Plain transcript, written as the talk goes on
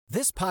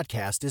This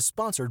podcast is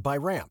sponsored by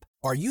Ramp.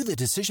 Are you the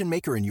decision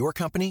maker in your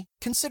company?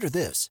 Consider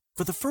this.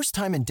 For the first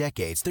time in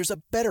decades, there's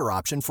a better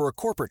option for a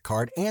corporate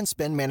card and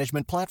spend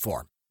management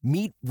platform.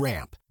 Meet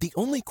Ramp, the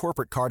only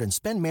corporate card and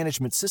spend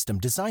management system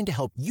designed to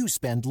help you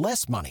spend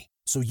less money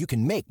so you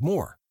can make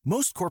more.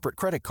 Most corporate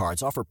credit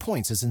cards offer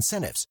points as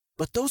incentives,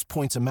 but those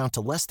points amount to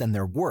less than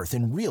their worth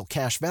in real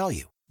cash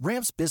value.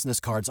 Ramp's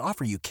business cards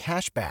offer you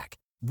cash back,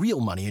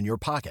 real money in your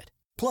pocket.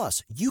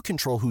 Plus, you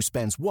control who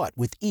spends what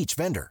with each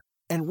vendor.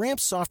 And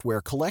Ramp's software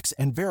collects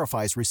and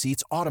verifies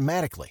receipts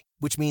automatically,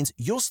 which means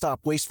you'll stop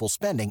wasteful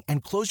spending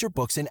and close your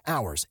books in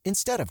hours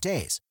instead of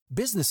days.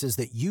 Businesses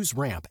that use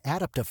Ramp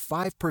add up to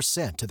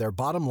 5% to their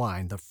bottom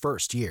line the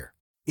first year.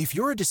 If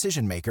you're a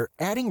decision maker,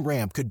 adding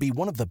Ramp could be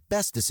one of the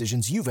best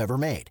decisions you've ever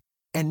made.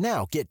 And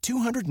now get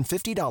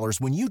 $250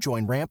 when you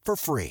join Ramp for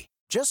free.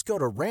 Just go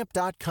to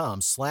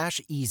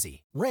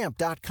ramp.com/easy.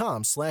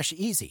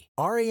 Ramp.com/easy.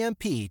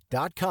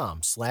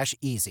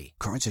 RAMP.com/easy.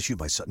 Cards issued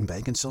by Sutton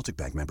Bank and Celtic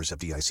Bank, members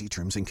FDIC.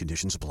 Terms and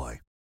conditions apply.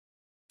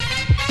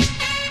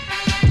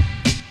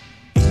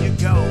 Here you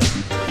go.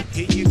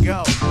 Here you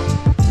go.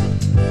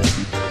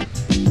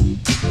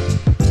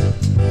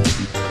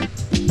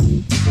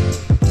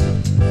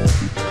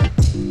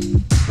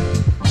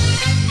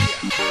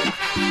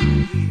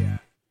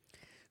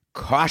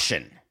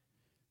 Caution.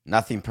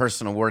 Nothing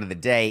personal word of the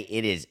day.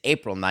 It is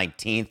April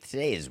 19th.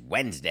 Today is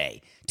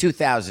Wednesday,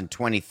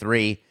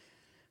 2023.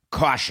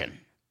 Caution.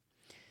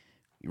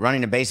 You're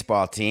running a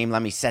baseball team.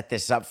 Let me set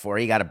this up for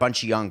you. You got a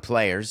bunch of young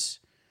players.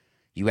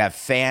 You have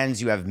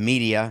fans. You have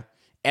media.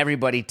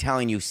 Everybody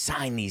telling you,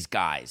 sign these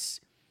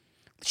guys.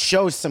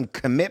 Show some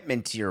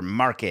commitment to your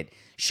market.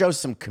 Show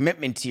some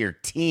commitment to your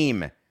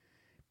team.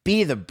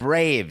 Be the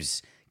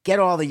Braves. Get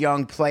all the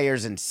young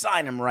players and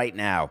sign them right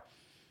now.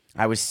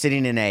 I was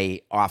sitting in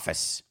a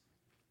office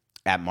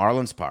at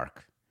Marlins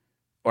Park,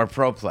 or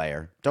Pro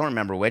Player, don't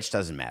remember which,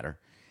 doesn't matter.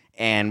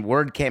 And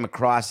word came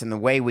across, and the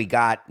way we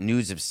got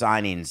news of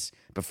signings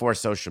before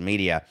social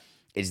media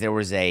is there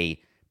was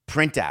a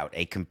printout,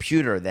 a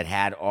computer that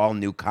had all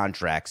new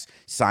contracts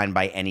signed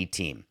by any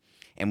team.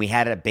 And we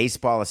had a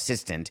baseball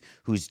assistant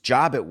whose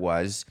job it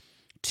was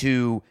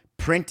to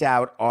print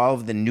out all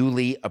of the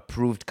newly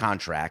approved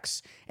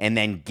contracts and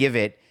then give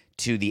it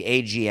to the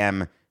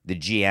AGM, the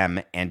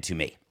GM, and to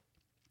me.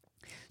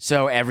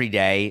 So every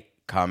day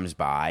comes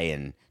by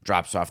and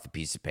drops off the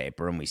piece of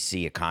paper, and we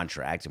see a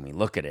contract, and we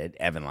look at it,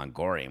 Evan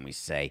Longoria, and we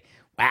say,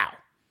 wow,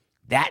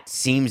 that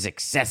seems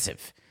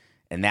excessive.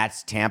 And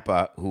that's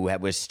Tampa, who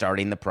was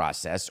starting the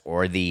process,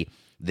 or the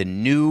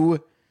new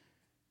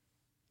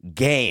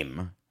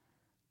game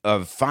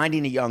of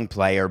finding a young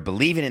player,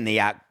 believing in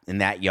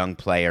that young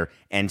player,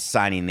 and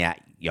signing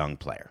that young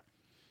player.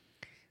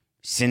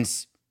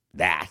 Since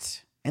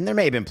that, and there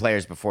may have been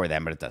players before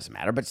then, but it doesn't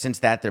matter. But since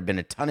that, there have been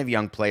a ton of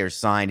young players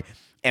signed,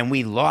 and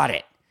we laud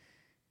it.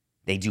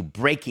 They do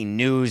breaking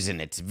news, and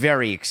it's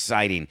very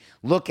exciting.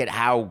 Look at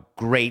how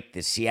great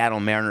the Seattle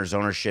Mariners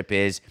ownership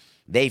is.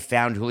 They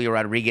found Julio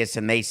Rodriguez,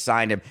 and they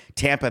signed him.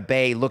 Tampa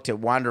Bay looked at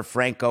Wander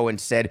Franco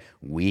and said,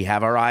 we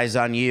have our eyes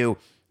on you.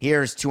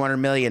 Here's $200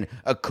 million.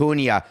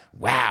 Acuna.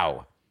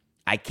 Wow.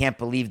 I can't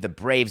believe the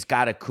Braves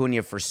got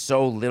Acuna for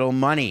so little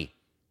money.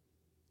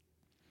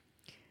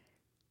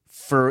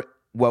 For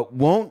what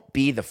won't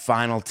be the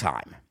final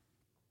time,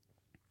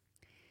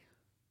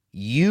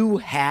 you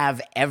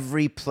have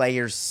every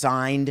player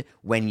signed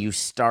when you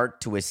start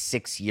to a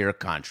 6-year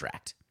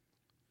contract.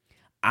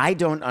 I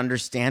don't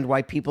understand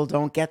why people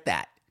don't get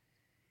that.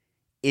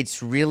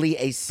 It's really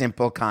a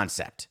simple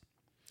concept.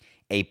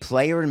 A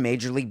player in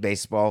Major League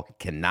Baseball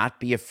cannot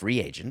be a free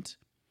agent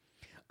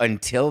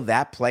until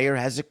that player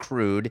has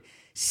accrued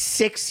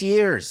 6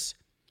 years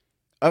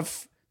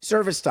of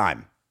service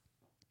time.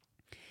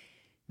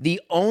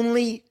 The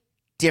only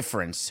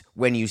difference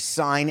when you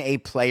sign a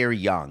player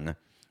young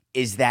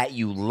is that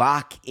you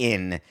lock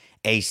in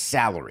a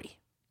salary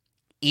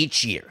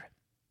each year.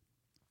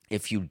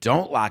 If you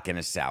don't lock in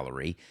a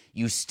salary,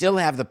 you still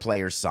have the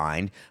player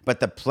signed, but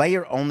the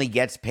player only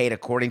gets paid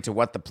according to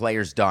what the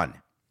player's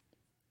done.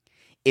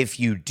 If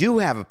you do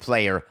have a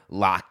player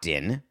locked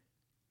in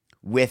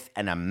with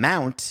an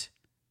amount,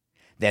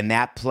 then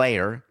that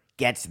player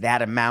gets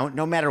that amount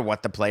no matter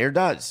what the player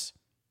does.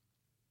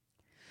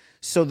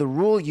 So the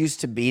rule used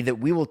to be that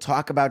we will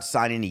talk about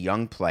signing a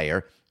young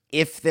player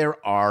if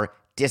there are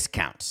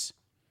discounts,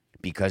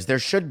 because there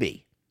should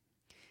be.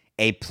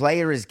 A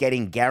player is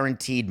getting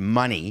guaranteed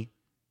money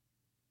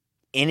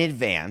in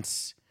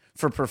advance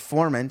for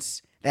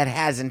performance that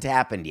hasn't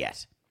happened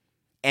yet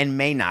and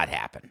may not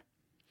happen.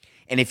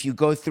 And if you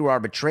go through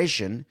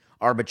arbitration,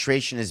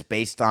 arbitration is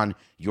based on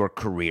your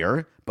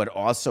career, but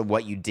also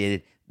what you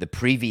did the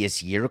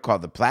previous year,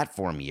 called the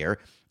platform year.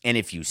 And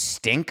if you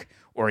stink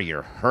or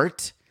you're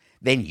hurt,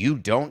 then you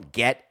don't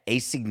get a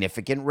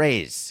significant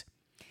raise.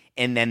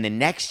 And then the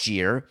next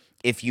year,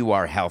 if you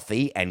are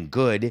healthy and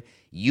good,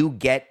 you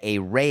get a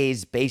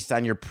raise based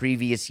on your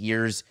previous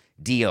year's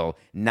deal,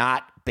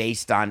 not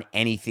based on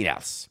anything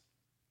else.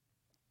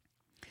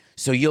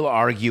 So you'll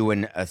argue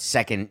in a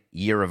second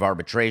year of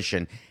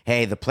arbitration,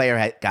 hey, the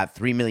player got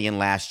 $3 million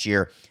last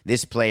year.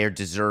 This player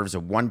deserves a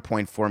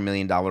 $1.4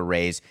 million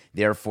raise.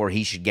 Therefore,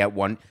 he should get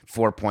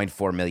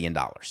 $4.4 million.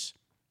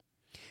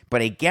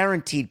 But a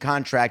guaranteed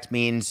contract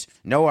means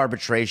no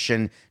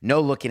arbitration, no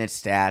looking at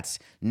stats,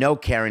 no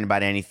caring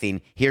about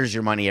anything. Here's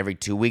your money every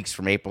 2 weeks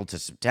from April to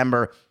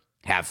September.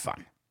 Have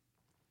fun.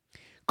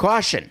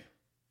 Caution.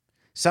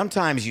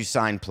 Sometimes you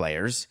sign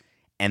players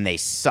and they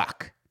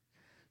suck.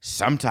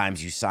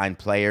 Sometimes you sign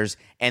players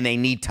and they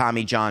need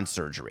Tommy John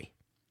surgery.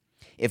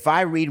 If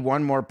I read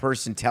one more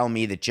person tell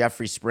me that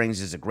Jeffrey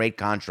Springs is a great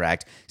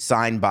contract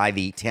signed by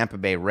the Tampa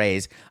Bay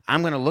Rays,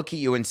 I'm going to look at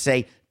you and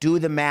say, do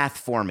the math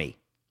for me.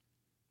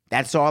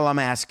 That's all I'm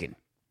asking.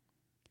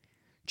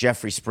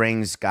 Jeffrey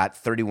Springs got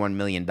 $31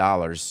 million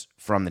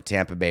from the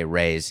Tampa Bay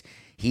Rays.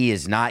 He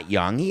is not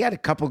young. He had a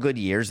couple good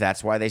years.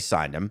 That's why they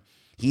signed him.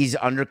 He's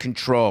under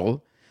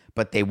control,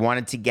 but they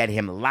wanted to get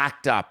him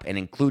locked up and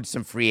include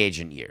some free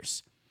agent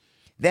years.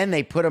 Then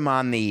they put him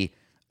on the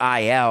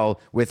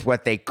IL with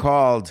what they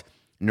called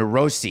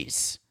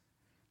neuroses.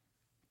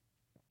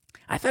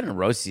 I thought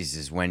neuroses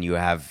is when you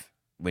have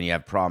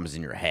problems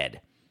in your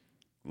head.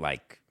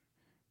 Like,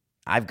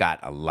 I've got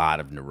a lot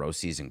of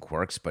neuroses and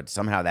quirks, but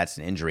somehow that's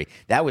an injury.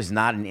 That was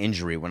not an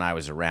injury when I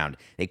was around.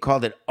 They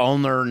called it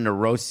ulnar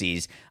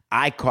neuroses.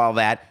 I call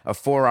that a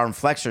forearm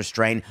flexor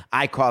strain.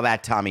 I call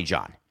that Tommy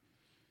John.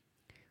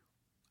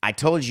 I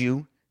told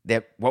you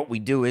that what we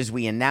do is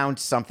we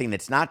announce something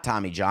that's not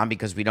Tommy John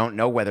because we don't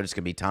know whether it's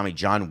going to be Tommy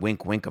John.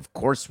 Wink, wink. Of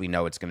course we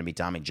know it's going to be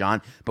Tommy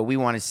John, but we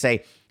want to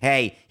say,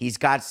 hey, he's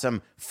got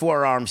some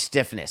forearm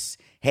stiffness.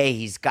 Hey,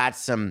 he's got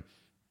some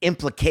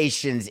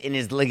implications in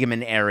his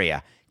ligament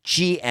area.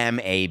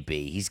 GMAB.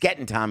 He's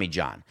getting Tommy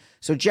John.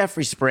 So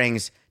Jeffrey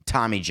Springs,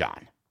 Tommy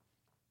John.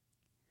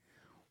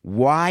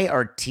 Why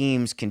are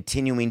teams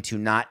continuing to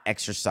not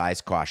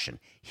exercise caution?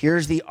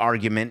 Here's the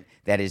argument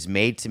that is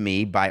made to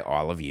me by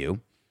all of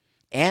you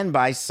and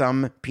by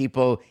some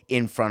people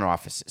in front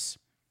offices.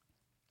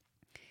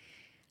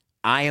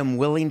 I am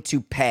willing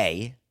to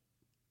pay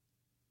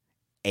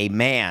a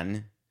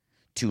man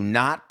to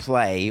not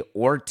play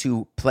or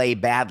to play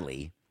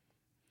badly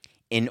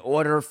in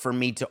order for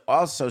me to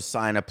also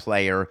sign a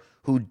player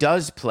who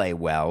does play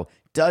well,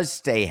 does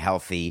stay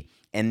healthy,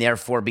 and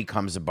therefore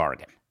becomes a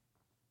bargain.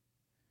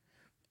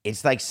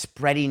 It's like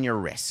spreading your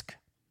risk,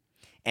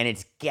 and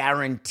it's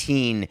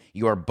guaranteeing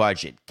your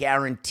budget,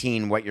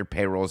 guaranteeing what your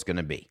payroll is going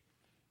to be.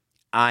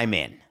 I'm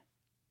in,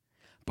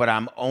 but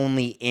I'm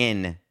only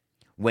in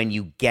when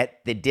you get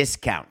the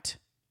discount.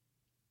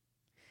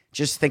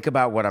 Just think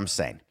about what I'm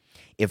saying.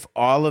 If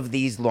all of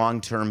these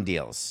long-term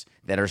deals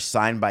that are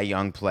signed by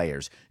young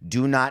players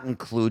do not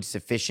include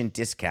sufficient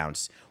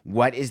discounts,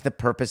 what is the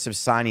purpose of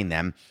signing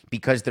them?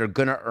 Because they're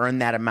going to earn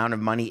that amount of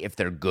money if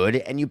they're good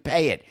and you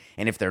pay it.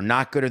 And if they're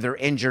not good or they're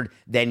injured,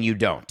 then you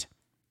don't.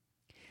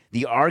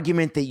 The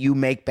argument that you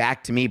make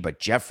back to me, but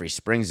Jeffrey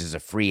Springs is a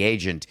free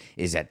agent,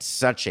 is at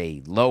such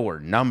a lower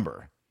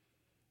number.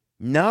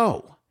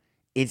 No,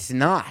 it's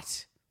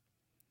not.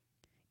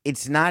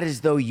 It's not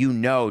as though you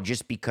know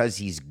just because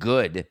he's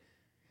good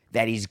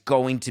that he's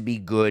going to be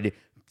good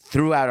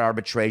throughout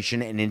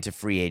arbitration and into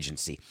free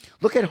agency.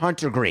 Look at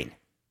Hunter Greene.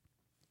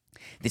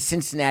 The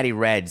Cincinnati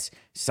Reds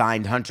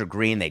signed Hunter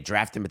Greene. They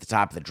drafted him at the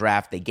top of the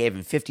draft. They gave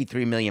him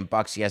 $53 million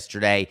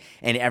yesterday,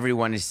 and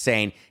everyone is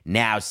saying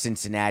now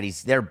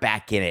they're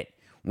back in it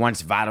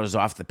once Votto's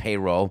off the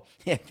payroll.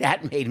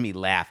 That made me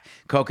laugh.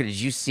 Coca, did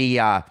you see,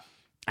 I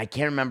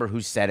can't remember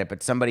who said it,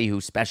 but somebody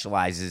who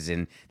specializes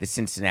in the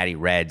Cincinnati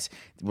Reds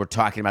were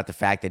talking about the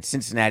fact that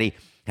Cincinnati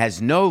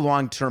has no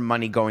long-term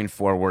money going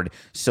forward,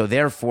 so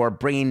therefore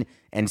bringing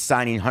and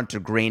signing Hunter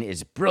Greene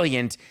is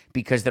brilliant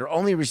because their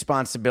only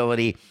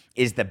responsibility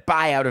is the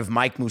buyout of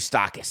Mike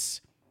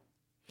Moustakas.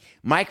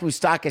 Mike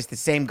Moustakas, the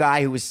same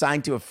guy who was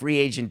signed to a free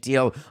agent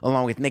deal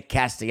along with Nick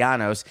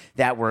Castellanos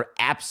that were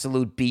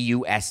absolute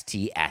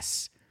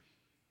busts.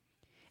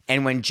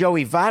 And when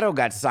Joey Votto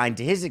got signed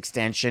to his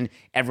extension,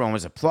 everyone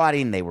was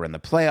applauding. They were in the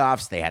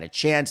playoffs. They had a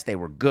chance. They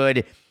were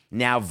good.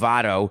 Now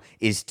Votto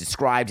is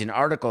described in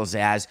articles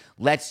as,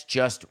 let's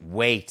just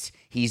wait.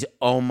 He's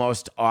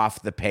almost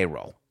off the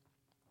payroll.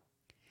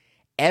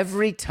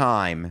 Every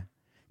time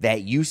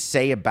that you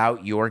say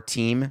about your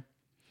team,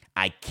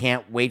 I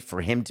can't wait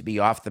for him to be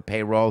off the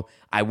payroll,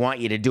 I want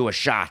you to do a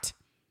shot.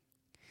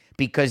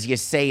 Because you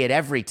say it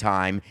every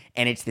time,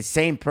 and it's the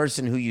same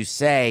person who you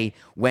say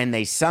when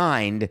they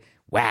signed,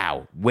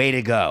 wow, way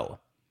to go.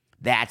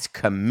 That's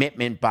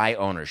commitment by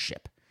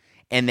ownership.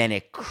 And then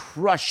it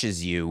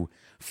crushes you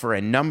for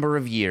a number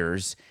of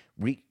years,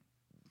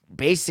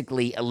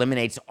 basically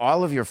eliminates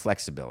all of your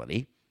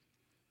flexibility,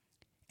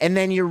 and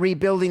then you're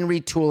rebuilding,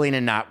 retooling,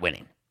 and not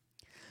winning.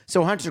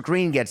 So Hunter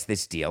Greene gets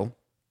this deal,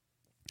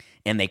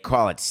 and they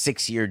call it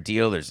 6-year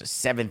deal. There's a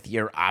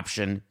 7th-year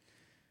option.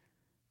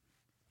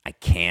 I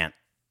can't.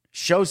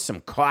 Show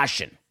some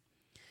caution.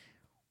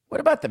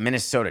 What about the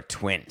Minnesota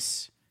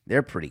Twins?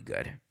 They're pretty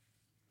good.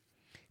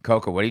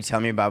 Coco, what are you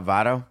telling me about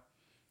Votto?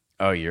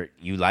 Oh, you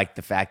like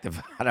the fact that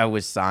Votto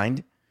was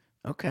signed?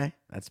 Okay,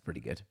 that's pretty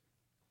good.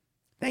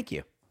 Thank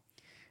you.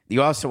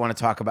 You also want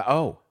to talk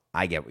about,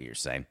 I get what you're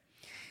saying.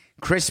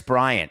 Chris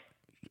Bryant.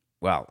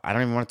 Well, I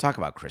don't even want to talk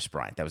about Chris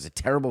Bryant. That was a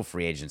terrible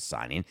free agent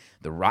signing.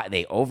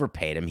 They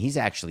overpaid him. He's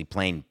actually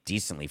playing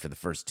decently for the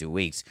first 2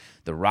 weeks.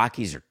 The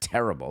Rockies are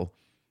terrible.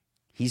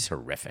 He's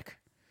horrific.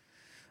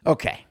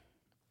 Okay.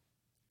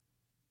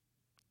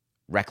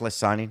 Reckless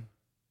signing?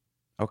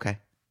 Okay.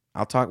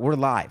 I'll talk. We're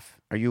live.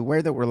 Are you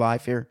aware that we're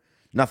live here?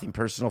 Nothing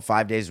personal,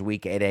 5 days a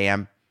week, 8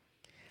 a.m.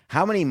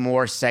 How many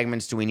more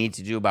segments do we need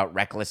to do about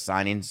reckless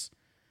signings?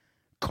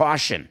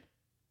 Caution.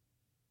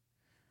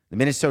 The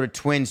Minnesota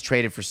Twins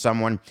traded for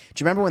someone.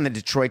 Do you remember when the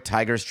Detroit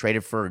Tigers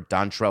traded for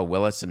Dontrelle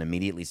Willis and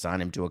immediately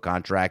signed him to a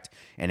contract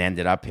and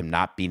ended up him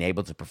not being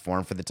able to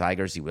perform for the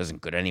Tigers? He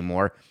wasn't good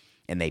anymore,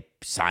 and they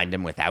signed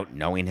him without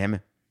knowing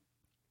him.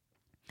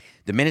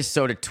 The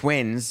Minnesota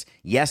Twins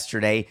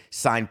yesterday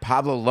signed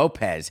Pablo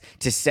Lopez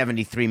to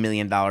 $73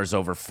 million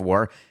over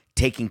 4,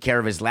 taking care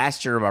of his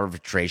last year of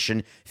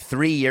arbitration,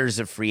 3 years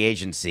of free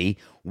agency.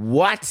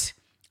 What?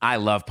 I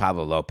love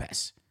Pablo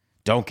Lopez.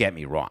 Don't get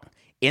me wrong.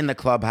 In the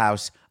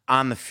clubhouse,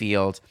 on the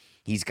field,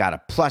 he's got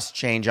a plus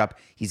changeup.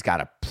 He's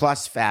got a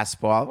plus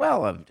fastball.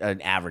 Well,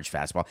 an average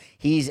fastball.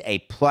 He's a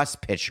plus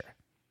pitcher.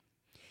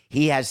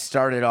 He has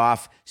started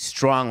off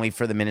strongly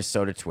for the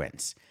Minnesota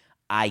Twins.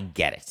 I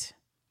get it.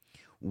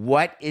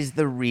 What is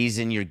the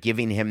reason you're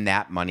giving him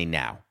that money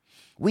now?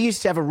 We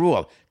used to have a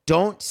rule.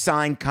 Don't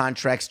sign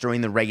contracts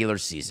during the regular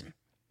season.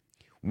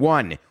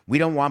 1, we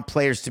don't want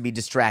players to be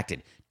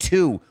distracted.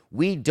 2,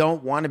 we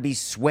don't want to be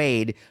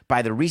swayed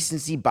by the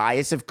recency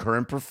bias of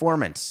current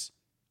performance.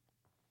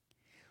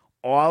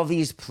 All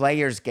these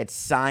players get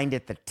signed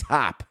at the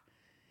top,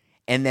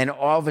 and then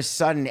all of a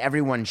sudden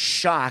everyone's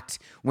shocked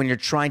when you're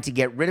trying to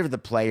get rid of the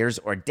players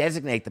or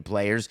designate the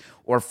players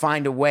or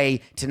find a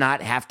way to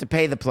not have to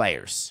pay the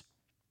players.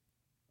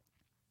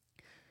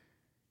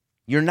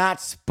 You're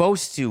not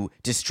supposed to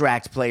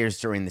distract players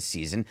during the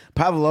season.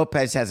 Pablo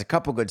Lopez has a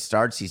couple good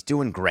starts. He's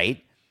doing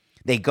great.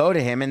 They go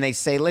to him and they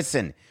say,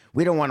 listen,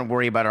 we don't want to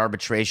worry about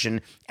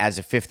arbitration as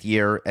a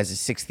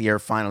 6th year,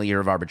 final year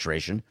of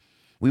arbitration.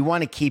 We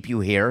want to keep you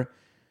here.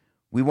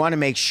 We want to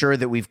make sure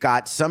that we've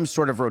got some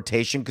sort of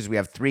rotation because we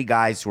have 3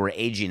 guys who are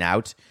aging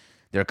out.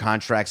 Their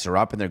contracts are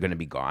up and they're going to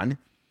be gone.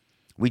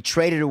 We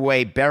traded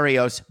away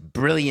Berrios,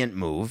 brilliant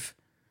move.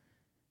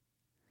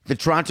 The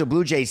Toronto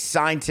Blue Jays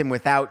signed him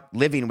without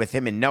living with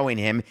him and knowing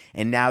him,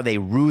 and now they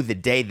rue the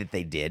day that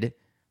they did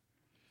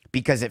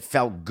because it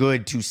felt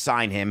good to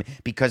sign him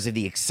because of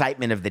the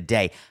excitement of the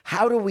day.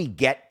 How do we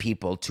get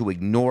people to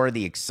ignore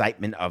the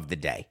excitement of the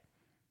day?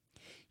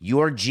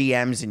 Your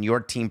GMs and your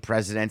team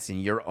presidents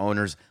and your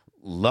owners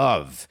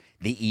love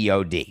the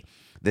EOD.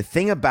 The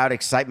thing about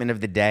excitement of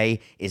the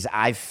day is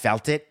I've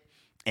felt it,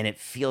 and it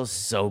feels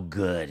so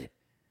good.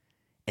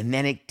 And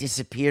then it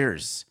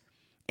disappears,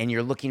 and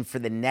you're looking for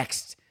the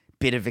next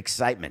bit of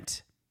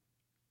excitement.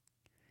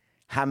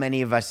 How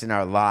many of us in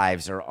our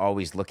lives are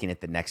always looking at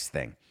the next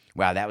thing?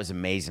 Wow, that was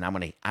amazing.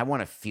 I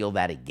want to feel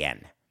that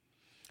again.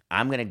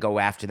 I'm going to go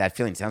after that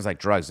feeling. Sounds like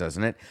drugs,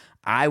 doesn't it?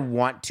 I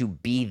want to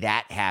be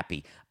that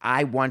happy.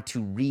 I want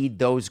to read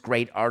those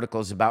great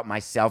articles about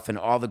myself and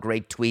all the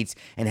great tweets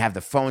and have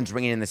the phones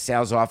ringing in the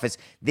sales office.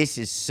 This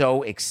is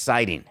so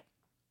exciting.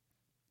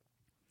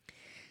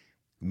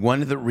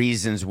 One of the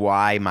reasons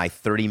why my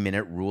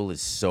 30-minute rule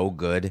is so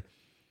good,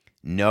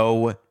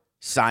 no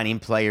signing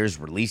players,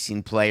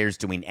 releasing players,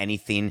 doing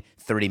anything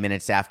 30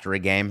 minutes after a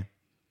game.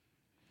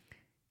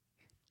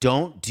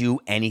 Don't do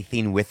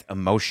anything with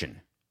emotion.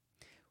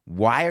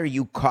 Why are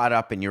you caught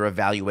up in your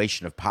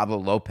evaluation of Pablo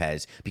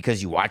Lopez?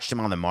 Because you watched him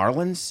on the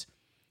Marlins?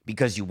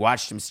 Because you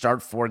watched him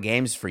start 4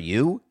 games for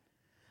you?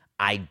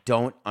 I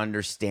don't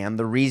understand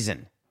the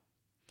reason.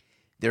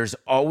 There's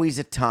always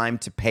a time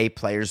to pay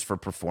players for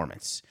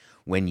performance.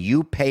 When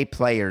you pay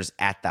players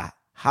at the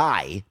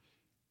high,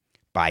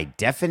 by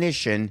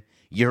definition,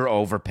 you're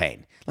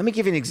overpaying. Let me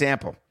give you an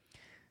example.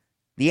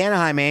 The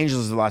Anaheim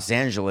Angels of Los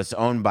Angeles,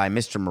 owned by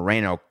Mr.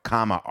 Moreno,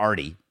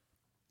 Artie.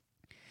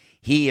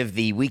 He of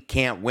the we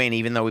can't win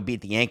even though we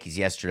beat the Yankees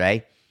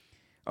yesterday.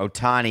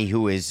 Ohtani,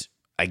 who is,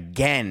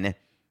 again,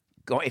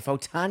 if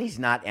Ohtani's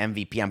not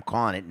MVP, I'm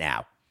calling it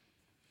now.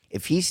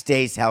 If he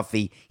stays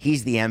healthy,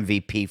 he's the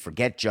MVP.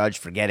 Forget Judge,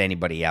 forget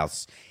anybody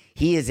else.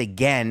 He is,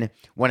 again,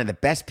 one of the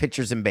best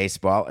pitchers in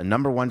baseball, a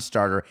number 1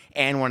 starter,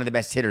 and one of the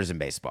best hitters in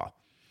baseball.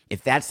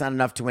 If that's not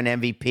enough to win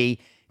MVP,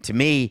 to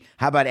me,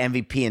 how about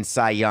MVP and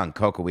Cy Young?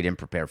 Coco, we didn't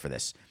prepare for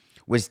this.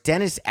 Was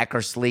Dennis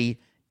Eckersley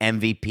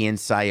MVP and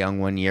Cy Young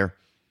one year?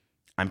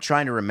 I'm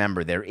trying to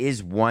remember. There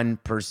is one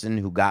person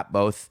who got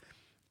both,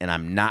 and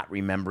I'm not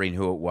remembering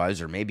who it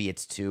was, or maybe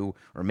it's 2,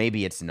 or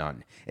maybe it's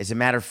none. As a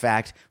matter of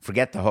fact,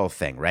 forget the whole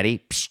thing.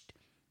 Ready? Psst.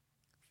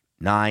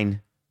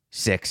 9,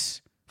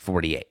 6,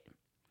 48.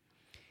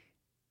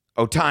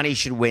 Ohtani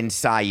should win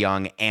Cy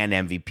Young and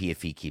MVP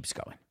if he keeps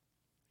going.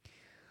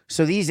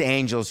 So these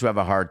Angels who have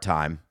a hard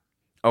time,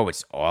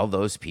 it's all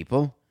those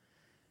people?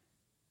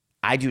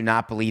 I do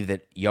not believe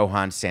that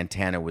Johan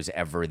Santana was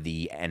ever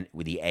the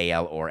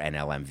AL or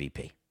NL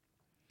MVP.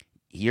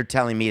 you're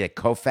telling me that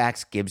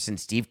Koufax, Gibson,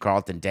 Steve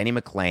Carlton, Denny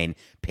McClain,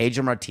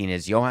 Pedro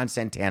Martinez, Johan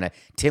Santana,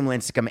 Tim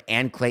Lincecum,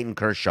 and Clayton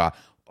Kershaw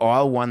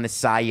all won the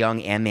Cy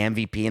Young and the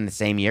MVP in the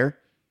same year?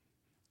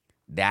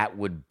 That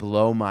would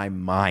blow my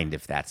mind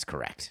if that's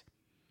correct.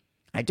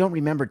 I don't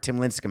remember Tim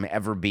Lincecum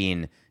ever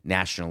being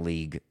National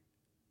League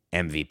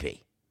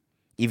MVP,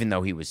 even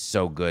though he was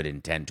so good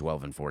in 10,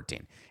 12, and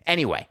 14.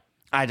 Anyway,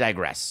 I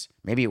digress.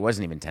 Maybe it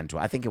wasn't even 10,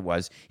 12. I think it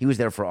was. He was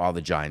there for all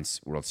the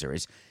Giants World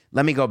Series.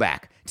 Let me go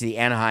back to the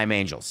Anaheim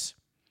Angels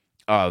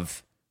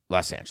of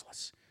Los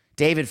Angeles.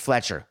 David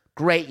Fletcher,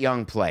 great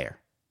young player.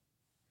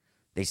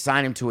 They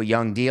signed him to a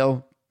young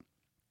deal.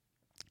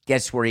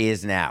 Guess where he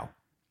is now?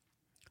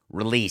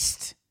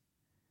 Released.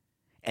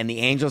 And the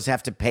Angels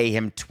have to pay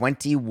him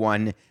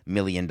 $21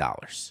 million.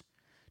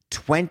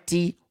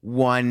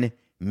 $21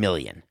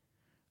 million.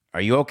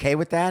 Are you okay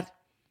with that?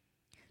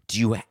 Do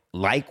you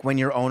like when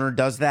your owner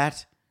does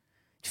that?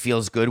 It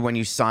feels good when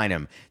you sign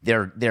him.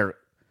 They're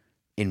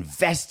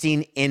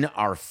investing in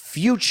our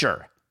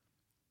future.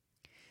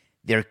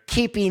 They're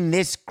keeping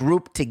this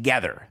group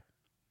together.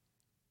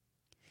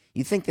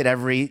 You think that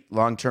every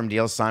long-term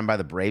deal signed by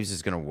the Braves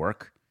is going to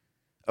work?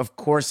 Of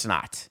course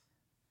not.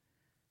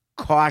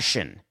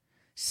 Caution.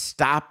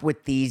 Stop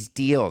with these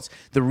deals.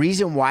 The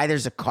reason why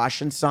there's a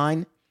caution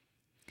sign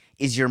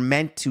is you're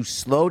meant to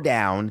slow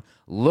down,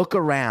 look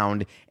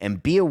around,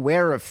 and be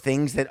aware of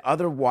things that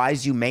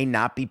otherwise you may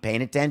not be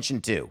paying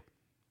attention to.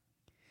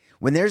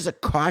 When there's a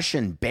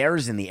caution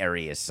bears in the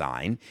area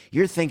sign,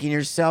 you're thinking to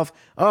yourself,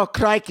 oh,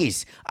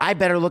 crikeys, I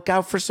better look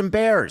out for some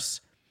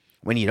bears.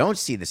 When you don't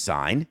see the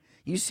sign,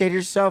 you say to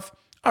yourself,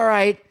 all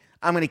right,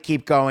 I'm going to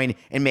keep going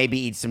and maybe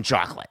eat some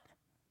chocolate.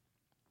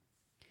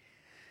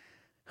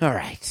 All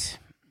right.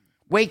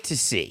 Wait to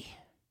see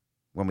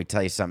when we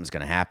tell you something's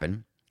going to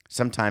happen.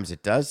 Sometimes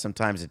it does,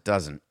 sometimes it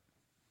doesn't.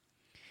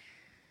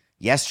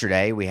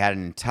 Yesterday, we had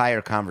an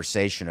entire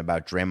conversation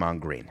about Draymond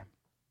Green.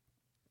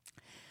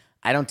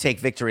 I don't take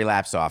victory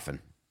laps often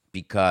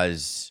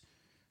because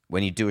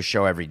when you do a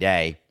show every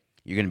day,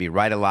 you're going to be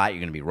right a lot, you're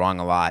going to be wrong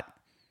a lot,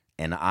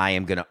 and I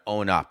am going to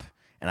own up.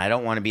 And I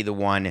don't want to be the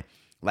one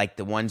like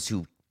the ones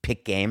who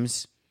pick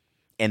games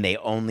and they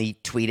only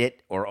tweet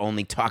it or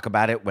only talk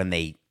about it when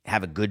they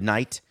have a good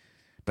night,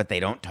 but they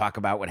don't talk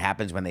about what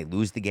happens when they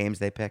lose the games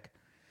they pick.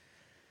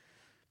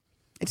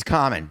 It's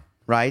common,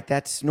 right?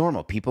 That's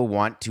normal. People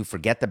want to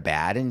forget the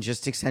bad and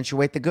just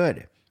accentuate the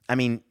good. I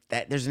mean,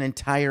 there's an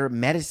entire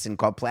medicine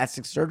called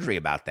plastic surgery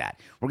about that.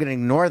 We're going to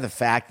ignore the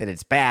fact that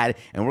it's bad,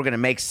 and we're going to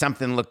make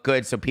something look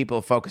good so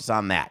people focus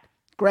on that.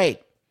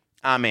 Great.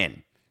 I'm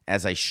in.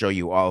 As I show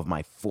you all of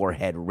my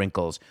forehead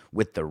wrinkles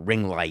with the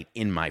ring light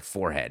in my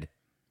forehead.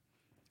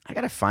 I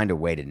got to find a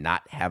way to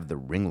not have the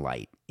ring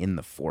light in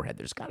the forehead.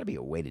 There's got to be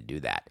a way to do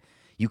that.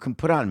 You can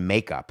put on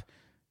makeup.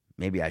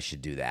 Maybe I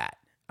should do that.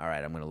 All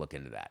right, I'm going to look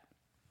into that.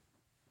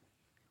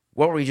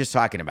 What were we just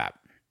talking about?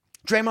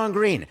 Draymond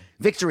Green,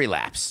 victory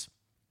laps.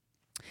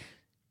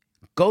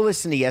 Go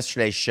listen to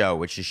yesterday's show,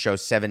 which is show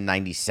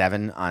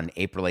 797 on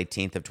April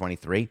 18th of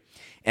 23.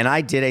 And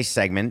I did a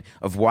segment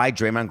of why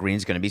Draymond Green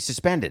is going to be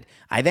suspended.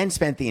 I then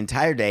spent the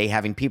entire day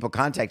having people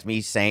contact me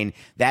saying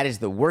that is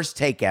the worst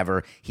take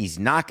ever. He's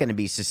not going to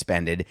be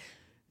suspended.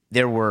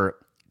 There were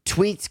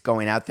tweets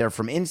going out there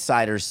from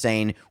insiders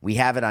saying we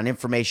have it on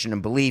information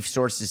and belief.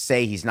 Sources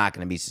say he's not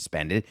going to be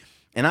suspended.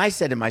 And I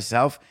said to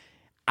myself,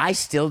 I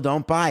still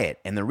don't buy it.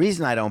 And the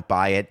reason I don't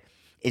buy it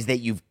is that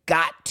you've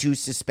got to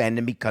suspend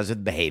him because of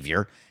the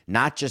behavior,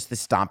 not just the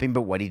stomping,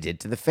 but what he did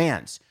to the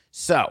fans.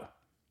 So,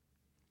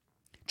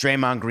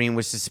 Draymond Green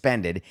was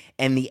suspended,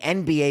 and the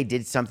NBA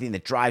did something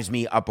that drives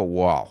me up a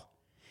wall.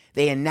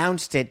 They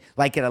announced it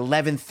like at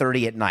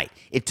 11:30 at night.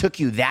 It took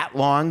you that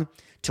long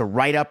to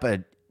write up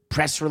a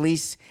press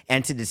release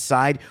and to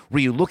decide, were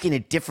you looking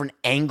at different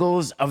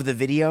angles of the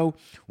video?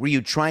 Were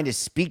you trying to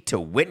speak to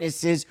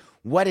witnesses?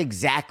 What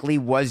exactly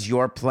was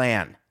your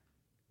plan?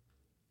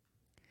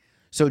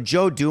 So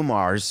Joe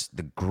Dumars,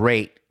 the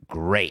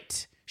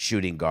great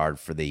shooting guard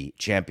for the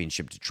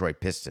championship Detroit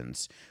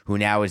Pistons, who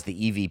now is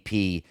the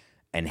EVP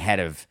and head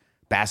of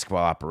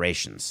basketball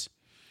operations,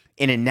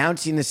 in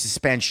announcing the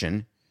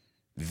suspension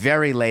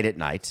very late at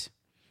night,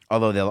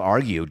 although they'll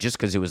argue just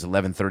because it was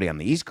 11:30 on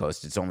the East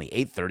Coast, it's only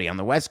 8:30 on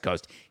the West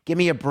Coast. Give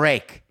me a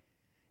break.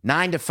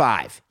 9 to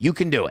 5. You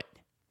can do it.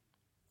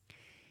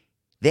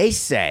 They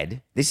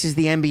said, this is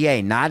the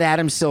NBA, not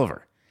Adam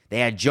Silver. They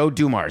had Joe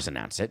Dumars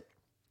announce it.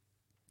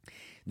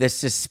 The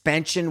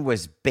suspension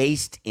was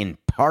based in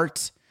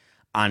part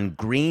on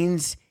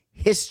Green's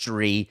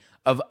history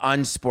of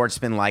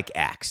unsportsmanlike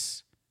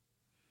acts.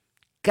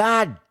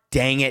 God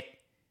dang it.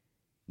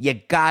 You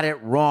got it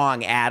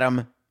wrong,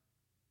 Adam.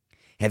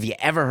 Have you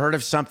ever heard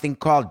of something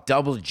called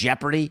double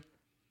jeopardy?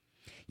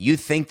 You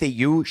think that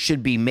you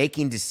should be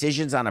making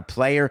decisions on a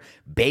player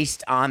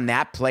based on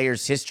that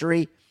player's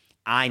history?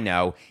 I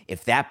know.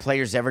 If that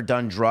player's ever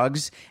done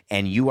drugs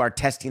and you are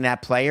testing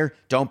that player,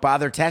 don't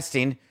bother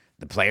testing.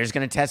 The player's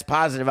going to test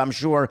positive, I'm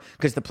sure,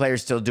 because the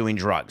player's still doing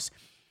drugs.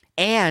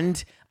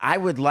 And I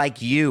would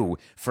like you,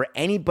 for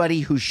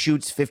anybody who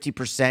shoots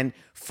 50%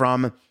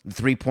 from the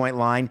three-point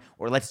line,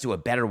 or let's do a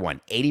better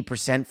one,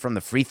 80% from the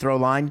free throw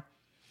line,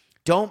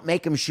 don't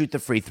make them shoot the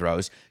free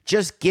throws.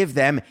 Just give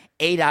them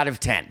 8 out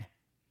of 10.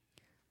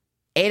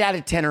 8 out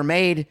of 10 are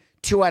made,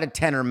 2 out of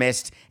 10 are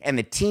missed, and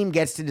the team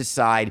gets to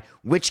decide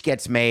which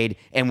gets made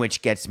and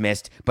which gets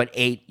missed. But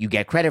 8 you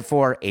get credit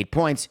for, 8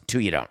 points, 2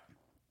 you don't.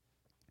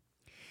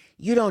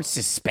 You don't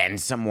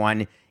suspend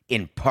someone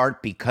in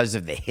part because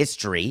of the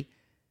history.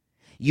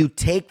 You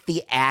take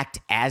the act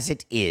as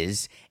it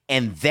is,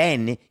 and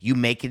then you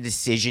make a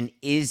decision.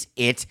 Is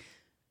it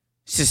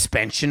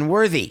suspension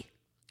worthy?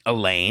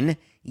 Elaine,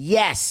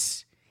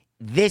 yes.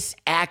 This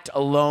act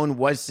alone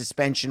was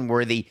suspension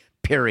worthy,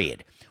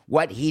 period.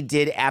 What he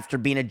did after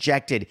being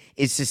ejected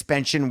is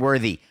suspension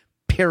worthy,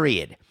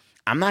 period.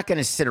 I'm not going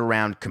to sit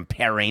around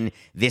comparing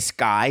this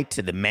guy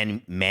to the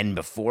men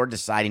before,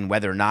 deciding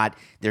whether or not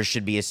there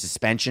should be a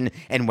suspension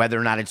and whether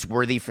or not it's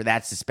worthy for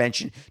that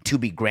suspension to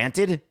be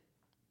granted.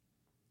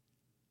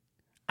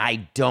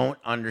 I don't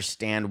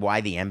understand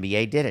why the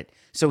NBA did it.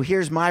 So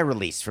here's my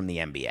release from the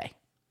NBA.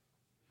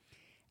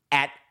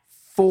 At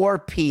 4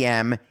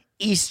 p.m.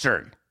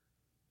 Eastern,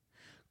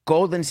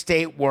 Golden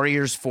State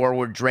Warriors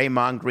forward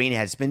Draymond Green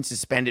has been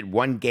suspended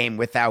 1 game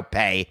without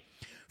pay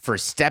for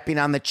stepping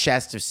on the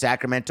chest of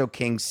Sacramento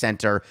Kings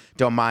center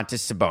Domantas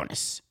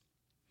Sabonis.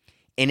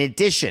 In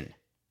addition,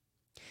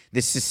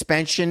 the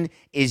suspension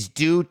is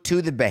due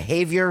to the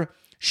behavior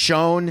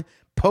shown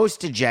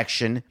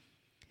post-ejection,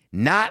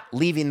 not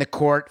leaving the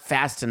court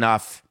fast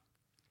enough,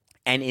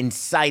 and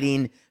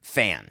inciting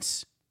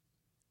fans.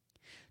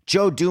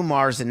 Joe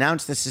Dumars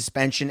announced the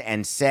suspension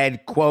and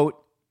said, quote,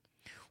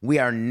 "We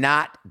are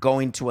not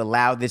going to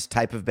allow this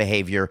type of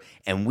behavior,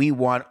 and we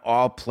want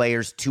all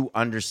players to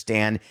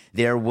understand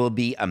there will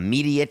be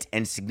immediate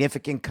and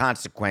significant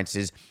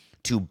consequences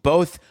to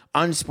both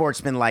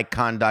unsportsmanlike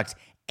conduct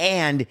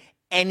and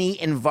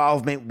any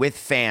involvement with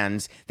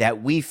fans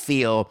that we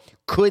feel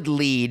could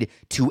lead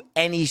to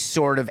any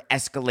sort of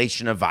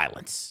escalation of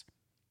violence."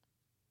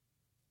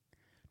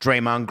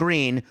 Draymond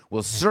Green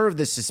will serve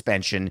the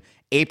suspension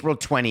April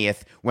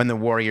 20th when the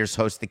Warriors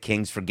host the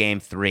Kings for Game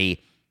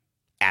 3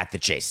 at the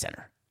Chase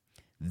Center.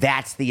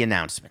 That's the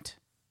announcement.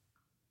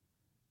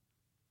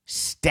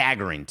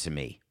 Staggering to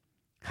me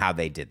how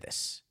they did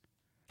this.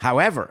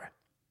 However,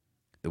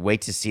 the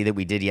wait to see that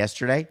we did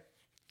yesterday,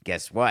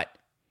 guess what?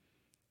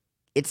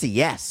 It's a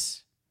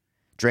yes.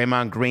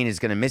 Draymond Green is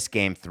going to miss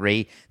Game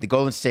 3. The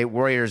Golden State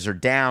Warriors are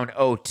down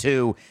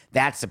 0-2.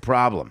 That's a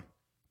problem.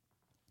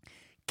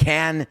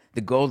 Can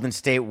the Golden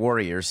State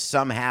Warriors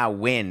somehow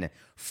win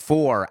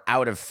 4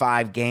 out of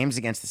 5 games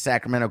against the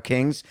Sacramento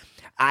Kings?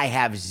 I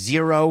have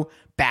zero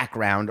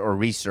background or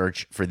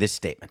research for this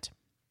statement.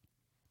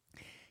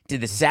 Did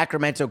the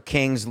Sacramento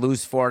Kings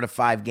lose 4 out of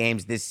 5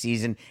 games this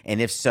season?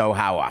 And if so,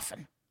 how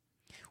often?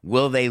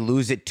 Will they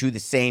lose it to the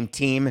same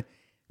team?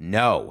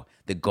 No.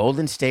 The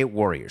Golden State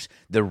Warriors,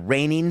 the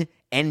reigning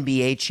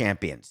NBA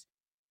champions,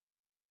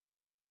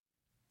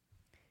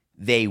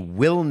 they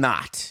will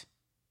not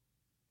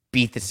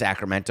beat the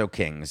Sacramento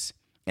Kings.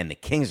 And the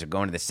Kings are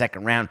going to the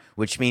second round,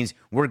 which means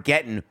we're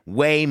getting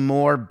way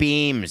more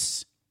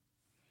beams.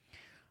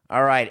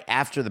 All right,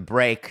 after the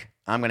break,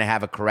 I'm going to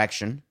have a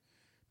correction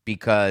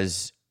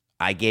because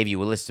I gave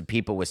you a list of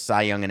people with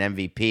Cy Young and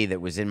MVP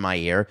that was in my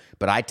ear,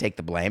 but I take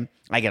the blame.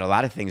 I get a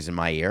lot of things in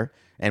my ear,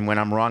 and when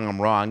I'm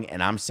wrong,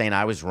 and I'm saying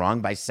I was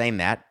wrong by saying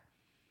that.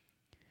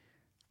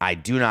 I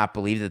do not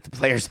believe that the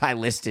players I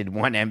listed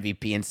won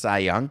MVP and Cy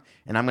Young,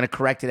 and I'm going to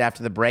correct it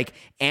after the break,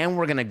 and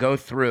we're going to go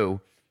through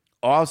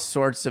all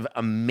sorts of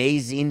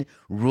amazing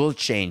rule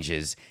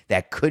changes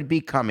that could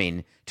be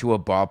coming to a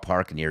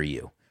ballpark near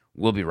you.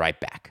 We'll be right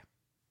back.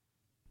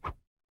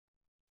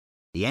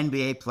 The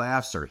NBA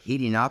playoffs are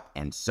heating up,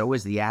 and so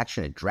is the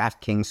action at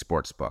DraftKings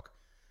Sportsbook,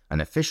 an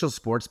official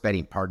sports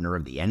betting partner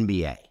of the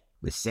NBA.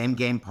 With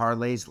same-game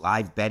parlays,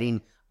 live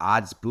betting,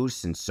 odds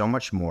boosts, and so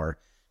much more,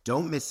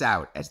 don't miss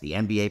out as the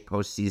NBA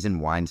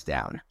postseason winds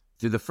down.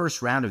 Through the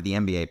first round of the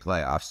NBA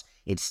playoffs,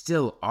 it's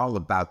still all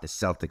about the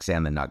Celtics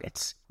and the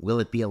Nuggets.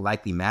 Will it be a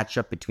likely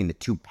matchup between the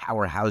two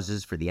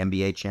powerhouses for the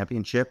NBA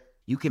championship?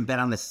 You can bet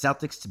on the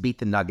Celtics to beat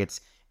the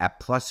Nuggets at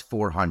plus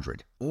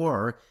 400,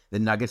 or the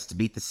Nuggets to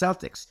beat the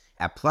Celtics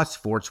at plus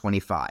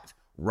 425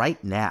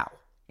 right now.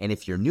 And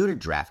if you're new to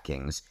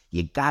DraftKings,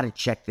 you gotta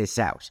check this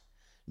out.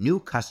 New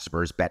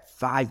customers bet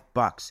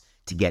 $5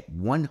 to get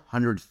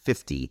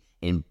 $150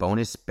 in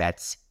bonus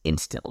bets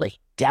instantly.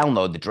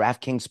 Download the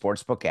DraftKings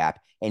Sportsbook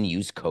app and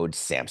use code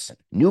SAMSON.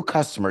 New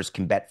customers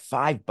can bet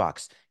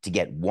 $5 to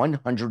get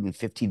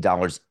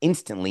 $150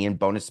 instantly in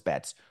bonus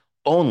bets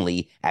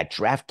only at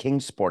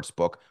DraftKings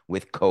Sportsbook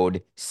with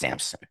code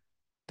SAMSON.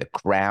 The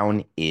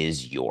crown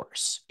is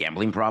yours.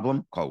 Gambling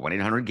problem? Call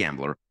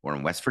 1-800-GAMBLER, or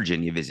in West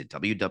Virginia, visit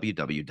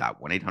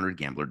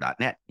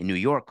www.1800gambler.net. In New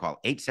York, call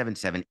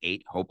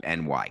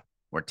 877-8-HOPE-NY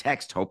or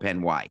text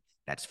HOPE-NY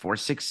That's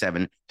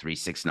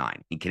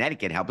 467-369. In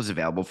Connecticut, help is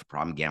available for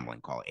problem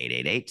gambling. Call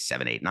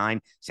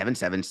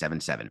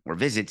 888-789-7777 or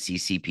visit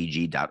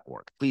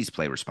ccpg.org. Please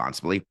play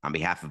responsibly on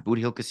behalf of Boot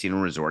Hill Casino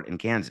Resort in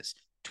Kansas.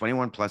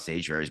 21 plus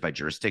age varies by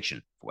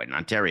jurisdiction. Void in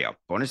Ontario.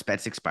 Bonus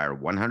bets expire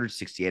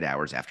 168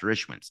 hours after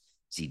issuance.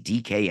 See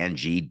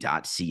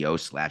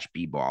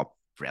dkng.co/bball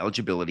for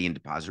eligibility and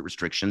deposit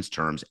restrictions,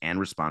 terms, and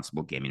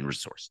responsible gaming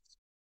resources.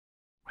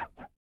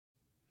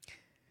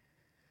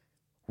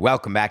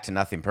 Welcome back to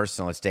Nothing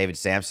Personal. It's David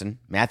Sampson.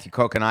 Matthew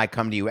Koch and I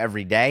come to you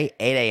every day,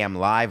 8 a.m.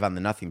 live on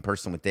the Nothing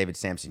Personal with David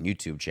Sampson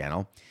YouTube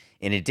channel.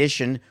 In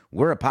addition,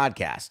 we're a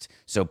podcast,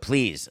 so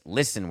please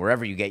listen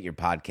wherever you get your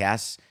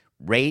podcasts.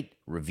 Rate,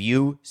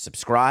 review,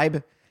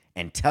 subscribe,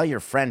 and tell your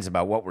friends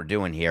about what we're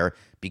doing here,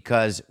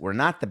 because we're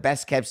not the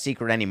best kept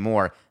secret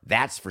anymore,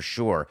 that's for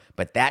sure.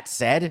 But that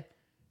said,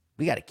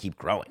 we got to keep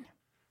growing.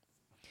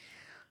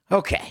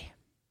 Okay.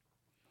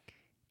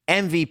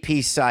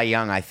 MVP Cy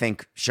Young, I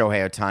think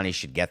Shohei Ohtani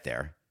should get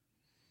there.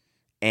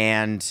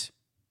 And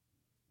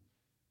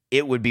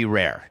it would be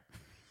rare.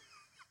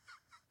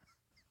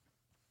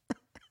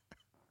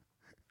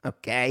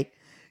 Okay?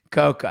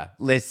 Coca,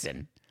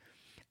 listen.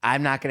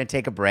 I'm not going to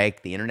take a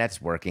break. The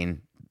internet's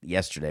working.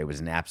 Yesterday was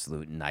an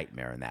absolute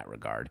nightmare in that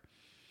regard.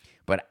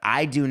 But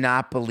I do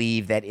not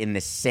believe that in the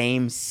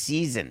same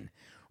season,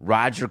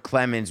 Roger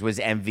Clemens was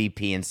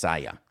MVP and Cy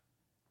Young.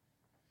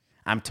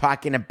 I'm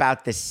talking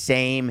about the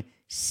same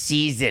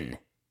season.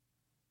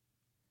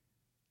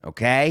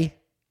 Okay?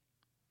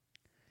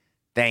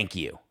 Thank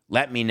you.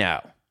 Let me know.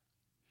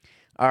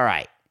 All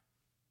right.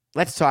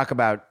 Let's talk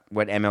about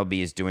what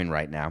MLB is doing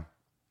right now.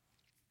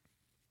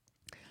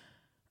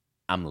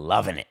 I'm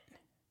loving it.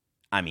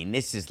 I mean,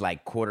 this is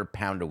like quarter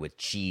pounder with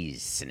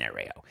cheese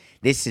scenario.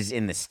 This is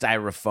in the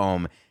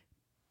styrofoam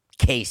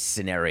case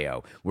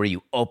scenario where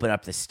you open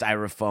up the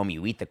styrofoam,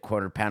 you eat the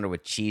quarter pounder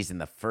with cheese,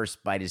 and the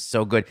first bite is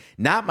so good.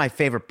 Not my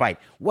favorite bite.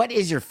 What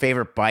is your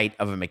favorite bite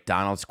of a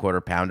McDonald's quarter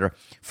pounder?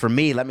 For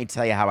me, let me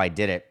tell you how I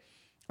did it.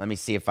 Let me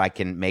see if I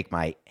can make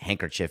my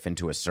handkerchief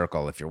into a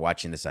circle. If you're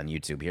watching this on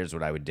YouTube, here's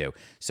what I would do.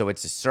 So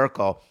it's a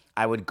circle.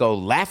 I would go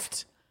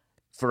left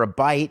for a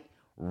bite,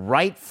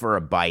 right for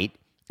a bite,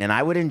 and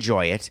I would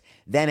enjoy it.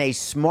 Then a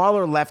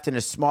smaller left and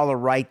a smaller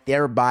right,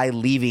 thereby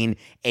leaving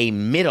a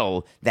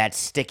middle that's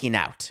sticking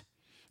out.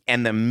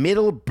 And the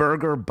middle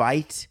burger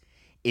bite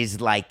is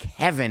like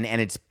heaven,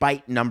 and it's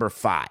bite number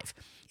 5.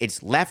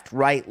 It's left,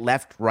 right,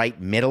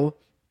 middle.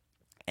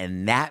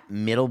 And that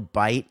middle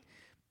bite,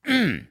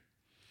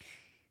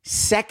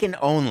 second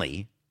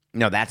only.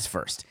 No, that's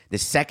first. The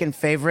second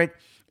favorite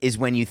is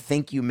when you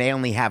think you may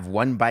only have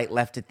one bite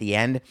left at the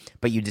end,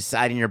 but you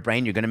decide in your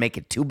brain you're going to make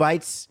it 2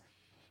 bites.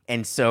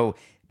 And so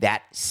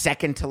that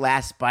second to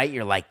last bite,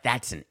 you're like,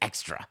 that's an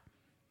extra.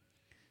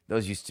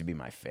 Those used to be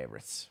my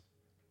favorites.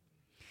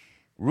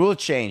 Rule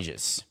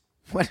changes.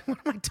 What am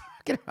I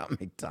talking about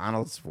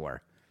McDonald's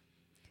for?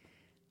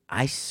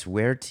 I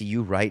swear to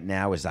you right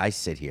now as I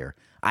sit here,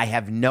 I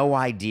have no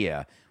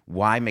idea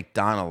why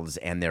McDonald's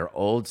and their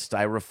old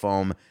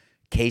styrofoam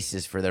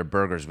cases for their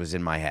burgers was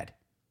in my head.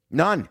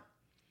 None.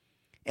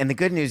 And the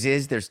good news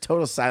is there's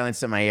total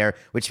silence in my ear,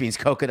 which means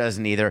Coca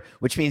doesn't either,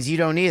 which means you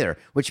don't either,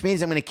 which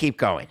means I'm going to keep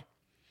going.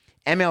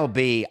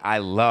 MLB, I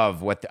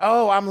love what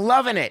I'm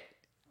loving it.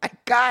 I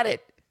got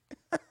it.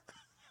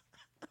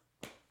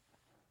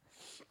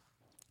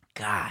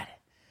 God,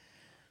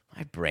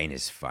 my brain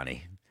is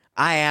funny.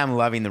 I am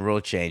loving the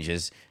rule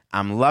changes.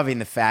 I'm loving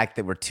the fact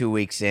that we're 2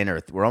 weeks in,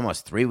 or we're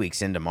almost 3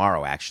 weeks in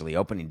tomorrow, actually.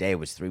 Opening day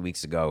was 3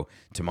 weeks ago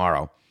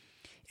tomorrow.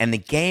 And the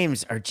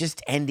games are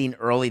just ending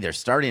early. They're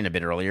starting a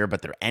bit earlier,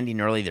 but they're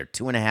ending early. They're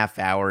 2.5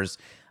 hours.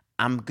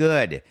 I'm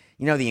good.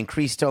 You know, the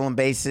increased stolen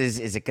bases,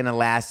 is it going to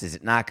last? Is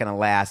it not going to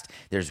last?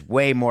 There's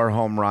way more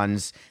home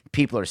runs.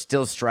 People are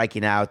still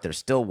striking out. They're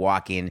still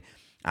walking.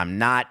 I'm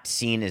not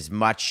seeing as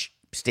much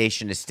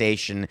station to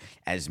station,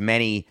 as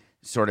many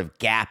sort of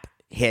gap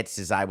hits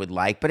as I would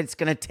like, but it's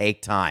going to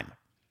take time.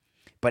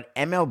 But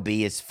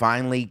MLB has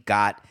finally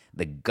got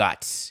the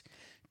guts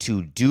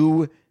to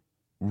do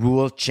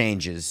rule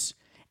changes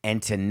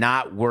and to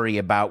not worry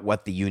about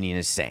what the union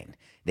is saying.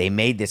 They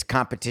made this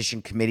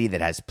competition committee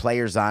that has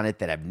players on it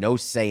that have no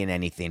say in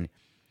anything.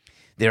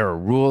 There are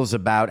rules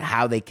about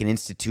how they can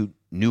institute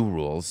new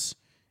rules.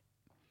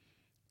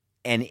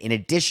 And in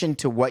addition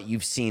to what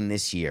you've seen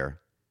this year,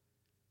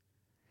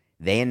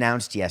 they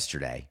announced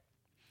yesterday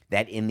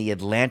that in the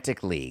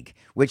Atlantic League,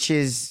 which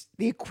is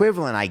the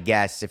equivalent, I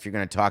guess, if you're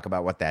going to talk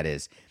about what that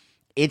is,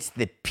 it's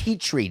the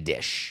petri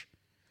dish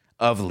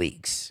of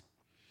leagues.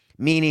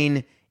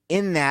 Meaning,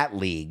 in that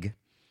league,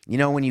 you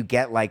know, when you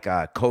get like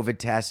a COVID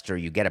test or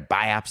you get a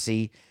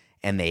biopsy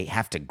and they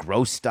have to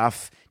grow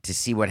stuff to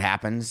see what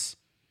happens,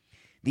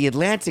 the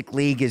Atlantic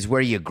League is where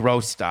you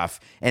grow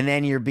stuff, and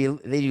then you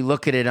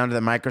look at it under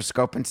the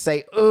microscope and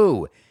say,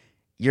 ooh,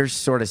 you're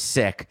sort of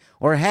sick,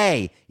 or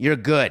hey, you're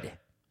good.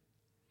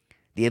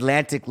 The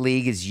Atlantic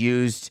League is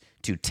used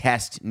to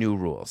test new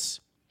rules.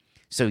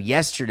 So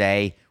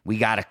yesterday, we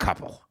got a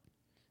couple,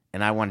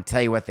 and I want to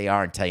tell you what they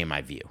are and tell you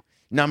my view.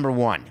 Number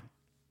 1,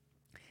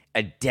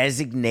 A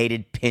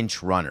designated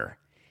pinch runner.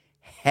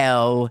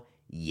 Hell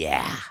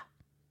yeah.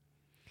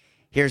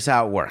 Here's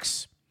how it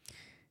works.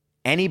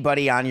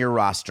 Anybody on your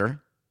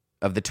roster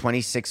of the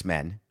 26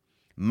 men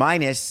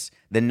minus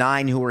the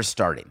 9 who are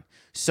starting.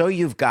 So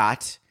you've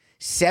got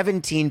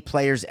 17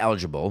 players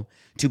eligible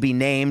to be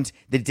named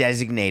the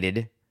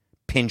designated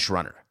pinch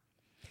runner.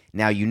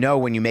 Now, you know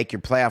when you make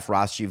your playoff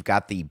roster, you've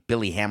got the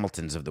Billy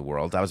Hamiltons of the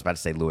world. I was about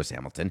to say Lewis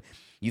Hamilton.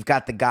 You've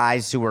got the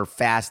guys who are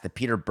fast, the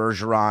Peter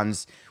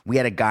Bergerons. We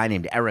had a guy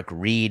named Eric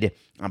Reed.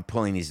 I'm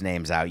pulling these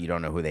names out. You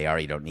don't know who they are.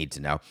 You don't need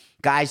to know.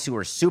 Guys who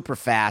are super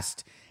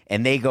fast,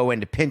 and they go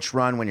into pinch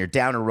run when you're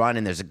down a run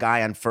and there's a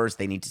guy on first.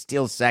 They need to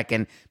steal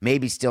second,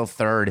 maybe steal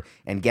third,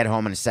 and get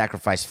home in a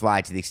sacrifice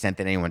fly to the extent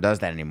that anyone does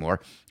that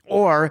anymore.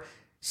 Or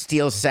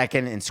steal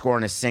second and score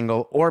in a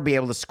single, or be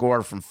able to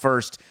score from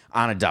first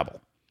on a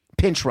double.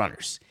 Pinch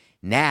runners.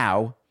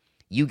 Now,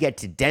 you get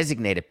to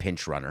designate a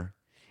pinch runner,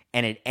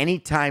 and at any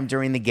time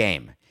during the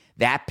game,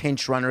 that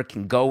pinch runner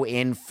can go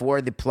in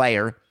for the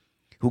player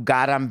who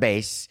got on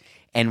base,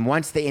 and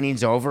once the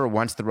inning's over,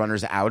 once the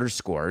runner's out or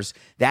scores,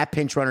 that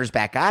pinch runner's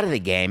back out of the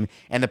game,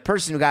 and the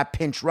person who got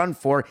pinch run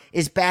for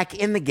is back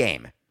in the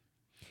game.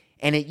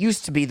 And it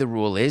used to be the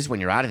rule is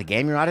when you're out of the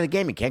game, you're out of the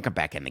game. You can't come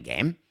back in the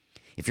game.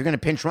 If you're going to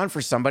pinch run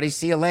for somebody,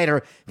 see you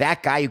later.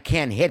 That guy who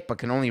can't hit but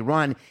can only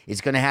run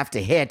is going to have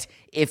to hit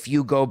if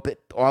you go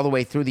all the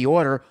way through the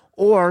order,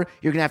 or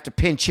you're going to have to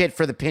pinch hit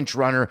for the pinch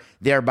runner,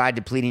 thereby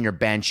depleting your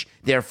bench,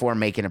 therefore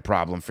making a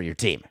problem for your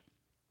team.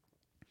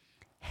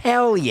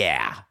 Hell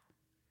yeah.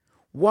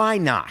 Why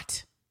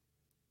not?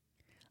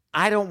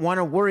 I don't want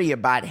to worry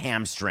about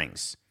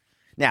hamstrings.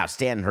 Now,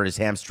 Stanton hurt his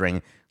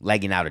hamstring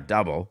legging out a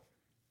double,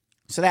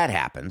 so that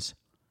happens.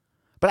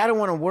 But I don't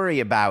want to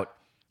worry about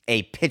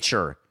a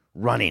pitcher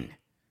running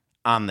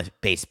on the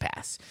base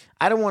pass.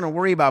 I don't want to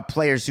worry about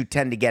players who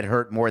tend to get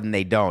hurt more than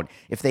they don't.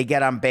 If they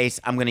get on base,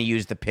 I'm going to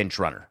use the pinch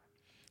runner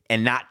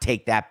and not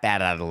take that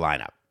bat out of the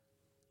lineup.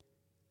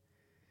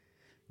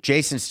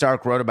 Jason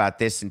Stark wrote about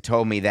this and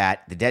told me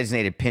that the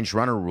designated pinch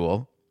runner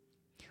rule,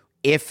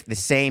 if the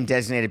same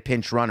designated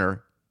pinch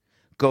runner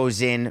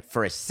goes in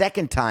for a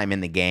second time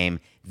in the game,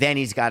 then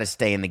he's got to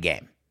stay in the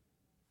game.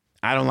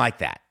 I don't like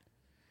that.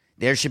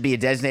 There should be a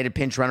designated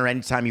pinch runner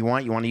anytime you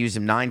want. You want to use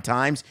him 9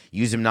 times?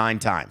 Use him 9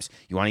 times.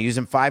 You want to use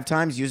him 5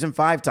 times? Use him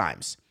 5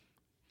 times.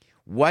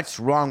 What's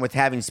wrong with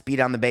having speed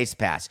on the base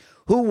pass?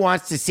 Who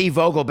wants to see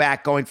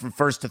Vogelback going from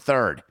first to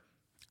third?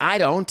 I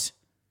don't.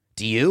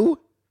 Do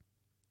you?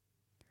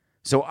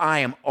 So I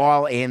am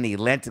all in. The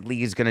Atlantic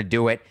League is going to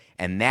do it,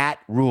 and that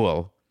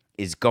rule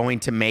is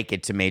going to make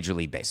it to Major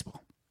League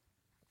Baseball.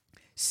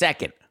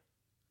 Second,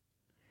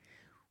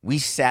 we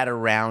sat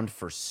around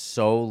for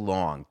so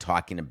long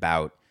talking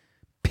about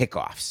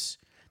pickoffs,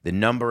 the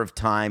number of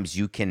times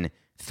you can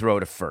throw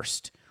to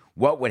first.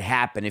 What would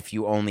happen if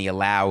you only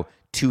allow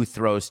 2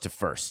 throws to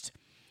first?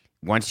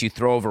 Once you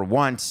throw over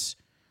once,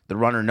 the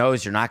runner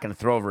knows you're not going to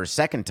throw over a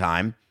second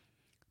time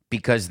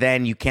because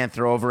then you can't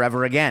throw over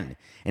ever again.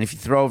 And if you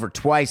throw over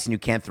twice and you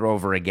can't throw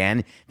over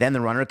again, then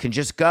the runner can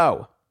just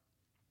go.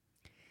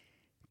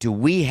 Do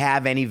we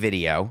have any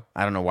video?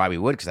 I don't know why we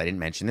would, because I didn't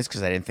mention this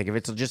because I didn't think of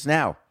it till just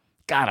now.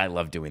 God, I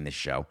love doing this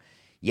show.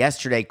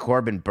 Yesterday,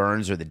 Corbin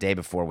Burns, or the day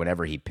before,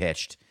 whenever he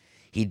pitched,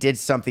 he did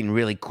something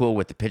really cool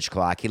with the pitch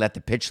clock. He let the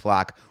pitch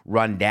clock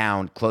run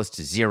down close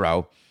to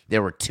 0.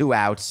 There were 2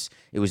 outs.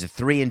 It was a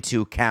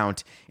 3-2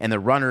 count, and the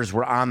runners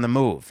were on the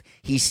move.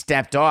 He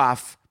stepped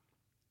off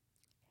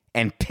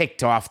and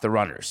picked off the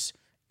runners.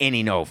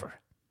 Inning over.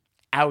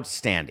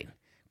 Outstanding.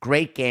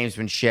 Great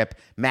gamesmanship.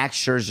 Max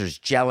Scherzer's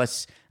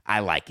jealous. I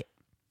like it.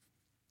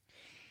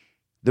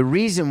 The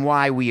reason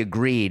why we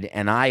agreed,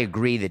 and I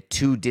agree that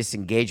 2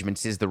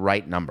 disengagements is the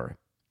right number,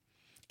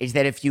 is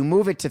that if you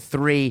move it to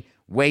 3,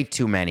 way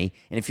too many,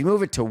 and if you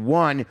move it to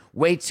 1,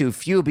 way too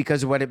few,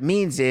 because what it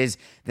means is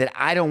that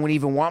I don't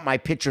even want my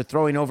pitcher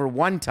throwing over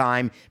 1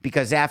 time,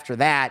 because after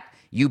that,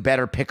 you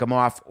better pick them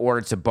off or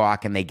it's a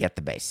balk and they get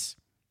the base.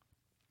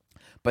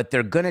 But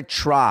they're going to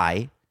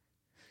try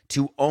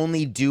to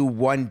only do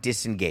 1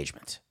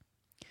 disengagement.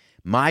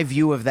 My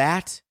view of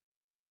that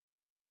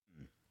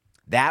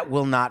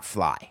will not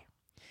fly.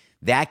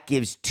 That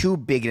gives too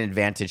big an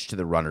advantage to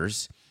the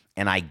runners,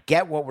 and I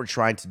get what we're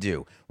trying to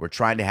do. We're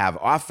trying to have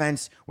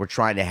offense. We're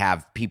trying to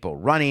have people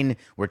running.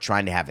 We're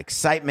trying to have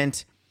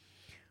excitement.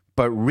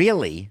 But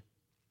really,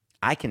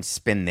 I can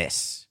spin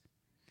this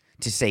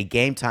to say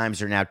game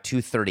times are now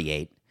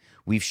 2:38.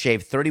 We've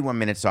shaved 31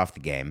 minutes off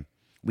the game.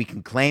 We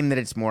can claim that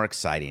it's more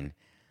exciting.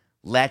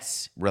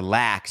 Let's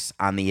relax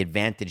on the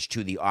advantage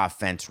to the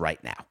offense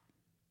right now.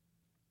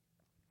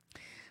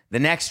 The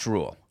next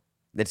rule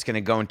that's going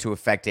to go into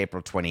effect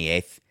April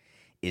 28th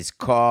is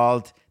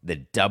called the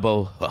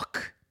double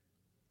hook.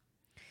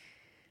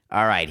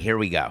 All right, here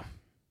we go.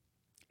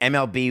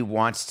 MLB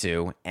wants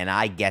to, and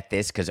I get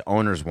this because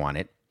owners want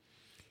it.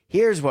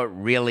 Here's what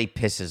really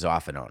pisses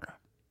off an owner.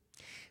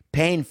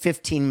 Paying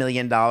 $15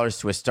 million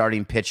to a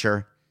starting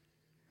pitcher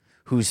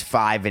who's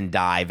 5 and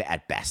dive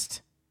at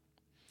best.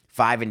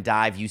 5 and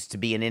dive used to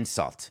be an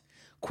insult.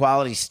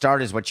 quality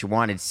start is what you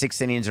wanted.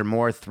 6 innings or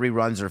more, 3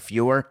 runs or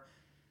fewer.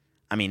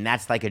 I mean,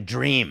 that's like a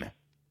dream.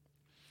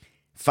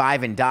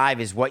 5 and dive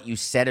is what you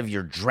said of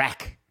your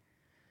Drek.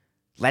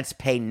 Let's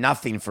pay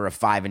nothing for a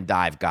 5 and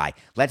dive guy.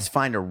 Let's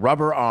find a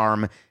rubber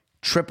arm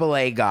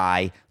AAA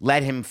guy,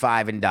 let him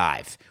 5 and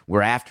dive.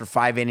 Where after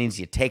 5 innings,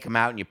 you take him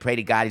out and you pray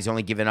to God he's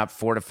only given up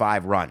 4 to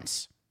 5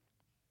 runs.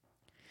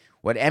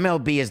 What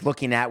MLB is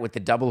looking at with the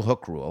double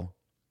hook rule,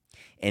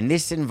 and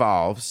this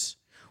involves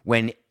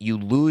when you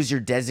lose your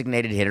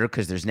designated hitter,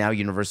 because there's now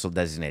universal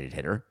designated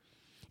hitter,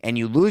 and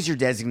you lose your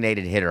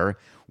designated hitter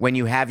when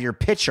you have your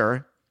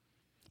pitcher,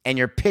 and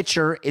your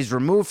pitcher is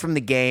removed from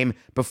the game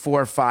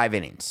before 5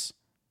 innings.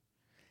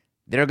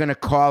 They're going to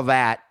call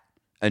that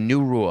a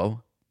new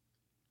rule,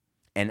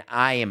 and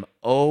I am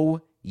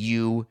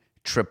OU-triple-T.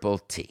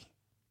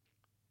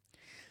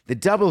 The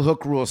double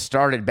hook rule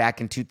started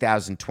back in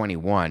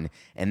 2021,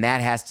 and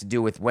that has to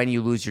do with when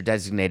you lose your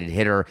designated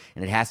hitter,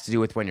 and it has to do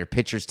with when your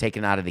pitcher's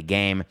taken out of the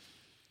game.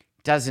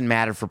 Doesn't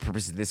matter for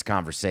purposes of this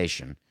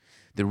conversation.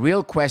 The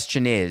real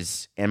question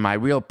is, and my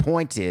real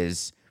point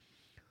is,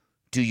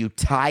 do you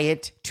tie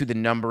it to the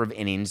number of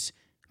innings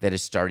that a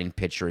starting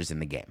pitcher is in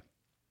the game?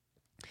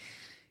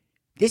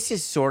 This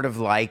is sort of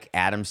like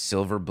Adam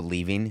Silver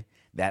believing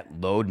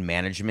that load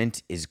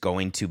management is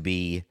going to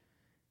be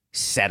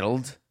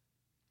settled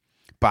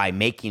by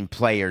making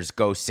players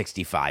go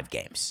 65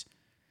 games.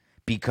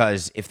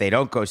 Because if they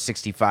don't go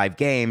 65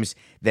 games,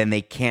 then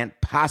they can't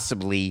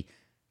possibly,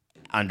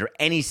 under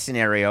any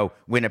scenario,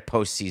 win a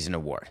postseason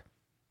award.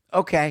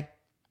 Okay.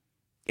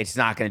 It's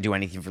not going to do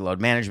anything for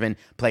load management.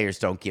 Players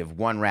don't give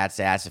one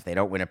rat's ass if they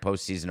don't win a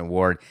postseason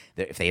award.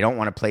 If they don't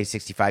want to play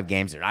 65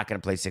 games, they're not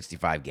going to play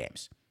 65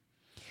 games.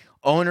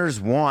 Owners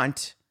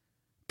want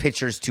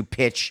pitchers to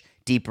pitch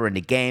deeper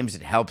into games.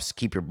 It helps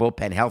keep your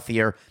bullpen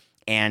healthier,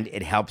 and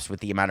it helps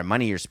with the amount of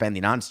money you're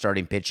spending on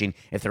starting pitching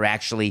if they're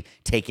actually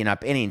taking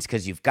up innings,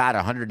 because you've got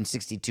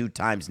 162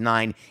 times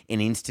 9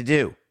 innings to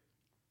do,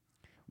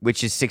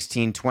 which is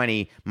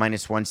 1620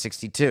 minus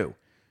 162,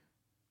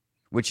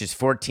 which is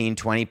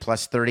 1420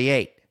 plus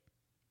 38,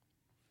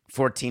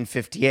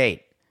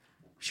 1458.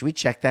 Should we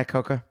check that,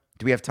 Coca?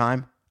 Do we have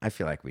time? I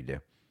feel like we do.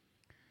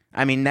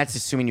 I mean, that's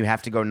assuming you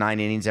have to go 9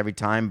 innings every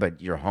time, but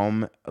you're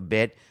home a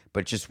bit.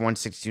 But just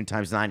 162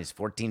 times 9 is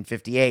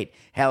 1458.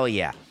 Hell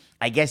yeah.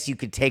 I guess you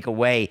could take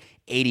away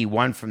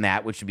 81 from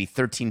that, which would be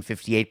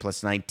 1358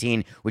 plus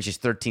 19, which is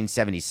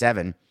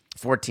 1377.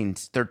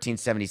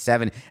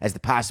 1377 as the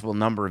possible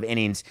number of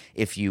innings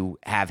if you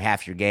have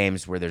half your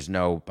games where there's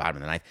no bottom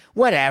of the ninth.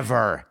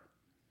 Whatever.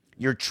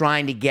 You're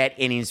trying to get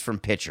innings from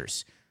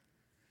pitchers.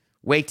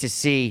 Wait to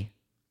see.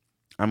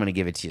 I'm going to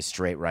give it to you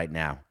straight right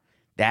now.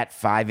 That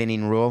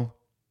 5-inning rule,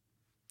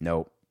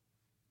 nope,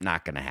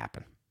 not going to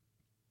happen.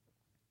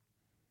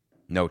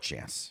 No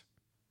chance.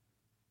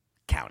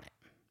 Count it.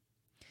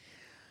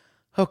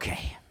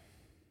 Okay.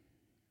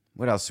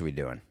 What else are we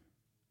doing?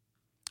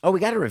 Oh, we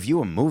got to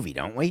review a movie,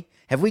 don't we?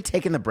 Have we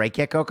taken the break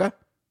yet, Coca?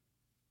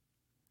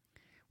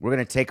 We're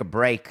going to take a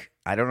break.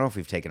 I don't know if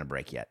we've taken a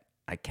break yet.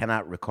 I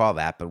cannot recall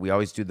that, but we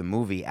always do the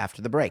movie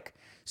after the break.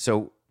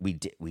 So we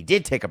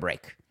did take a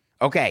break.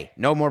 Okay,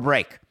 no more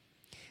break.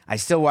 I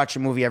still watch a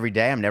movie every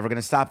day. I'm never going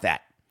to stop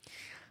that.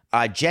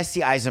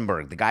 Jesse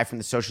Eisenberg, the guy from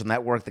The Social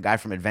Network, the guy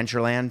from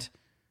Adventureland,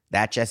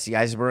 that Jesse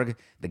Eisenberg,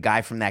 the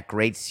guy from that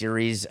great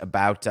series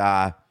about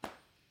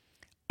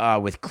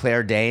with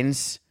Claire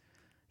Danes.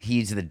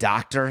 He's the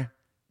doctor.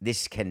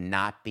 This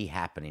cannot be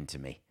happening to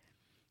me.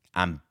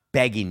 I'm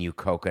begging you,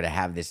 Coca, to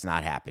have this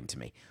not happen to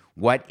me.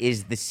 What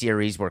is the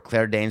series where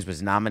Claire Danes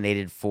was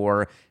nominated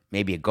for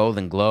maybe a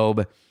Golden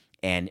Globe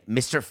and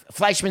Mr.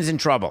 Fleischman's in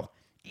trouble?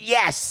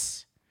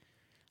 Yes!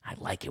 I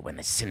like it when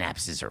the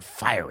synapses are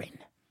firing.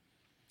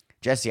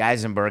 Jesse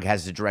Eisenberg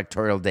has a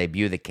directorial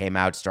debut that came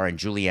out starring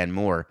Julianne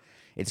Moore.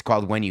 It's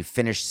called When You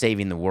Finish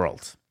Saving the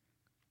World.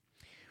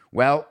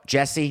 Well,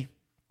 Jesse,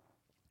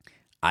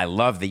 I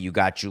love that you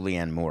got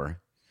Julianne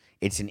Moore.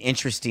 It's an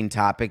interesting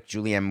topic.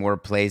 Julianne Moore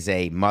plays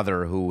a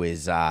mother who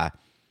is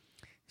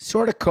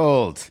sort of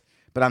cold.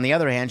 But on the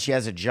other hand, she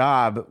has a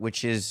job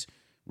which is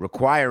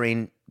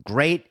requiring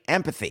great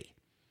empathy.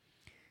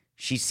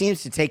 She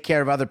seems to take care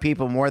of other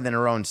people more than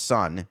her own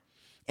son.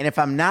 And if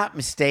I'm not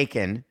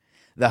mistaken,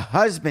 the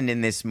husband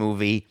in this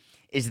movie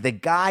is the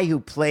guy who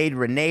played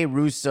Rene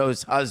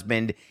Russo's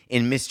husband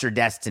in Mr.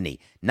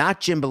 Destiny.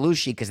 Not Jim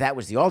Belushi, because that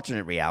was the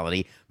alternate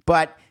reality,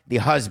 but the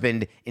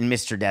husband in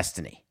Mr.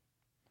 Destiny.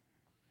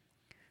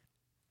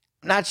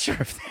 Not sure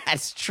if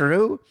that's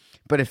true,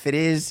 but if it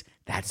is,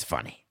 that's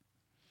funny.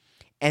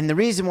 And the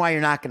reason why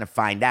you're not going to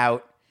find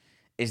out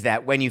is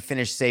that When You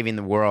Finish Saving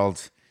the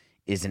World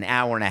is an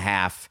hour and a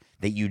half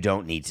that you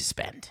don't need to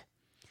spend.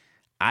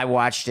 I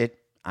watched it.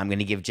 I'm going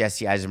to give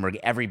Jesse Eisenberg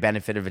every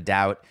benefit of a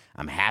doubt.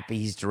 I'm happy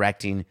he's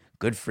directing.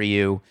 Good for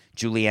you.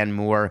 Julianne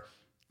Moore.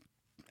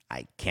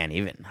 I can't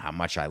even how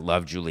much I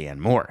love Julianne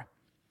Moore.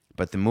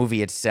 But the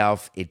movie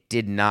itself, it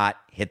did not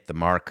hit the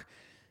mark.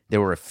 There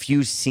were a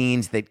few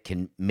scenes that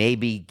can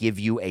maybe give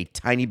you a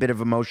tiny bit of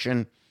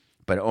emotion,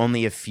 but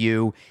only a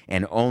few,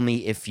 and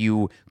only if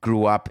you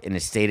grew up in a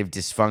state of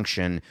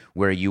dysfunction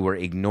where you were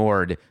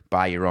ignored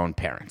by your own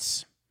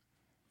parents.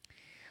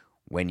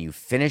 When you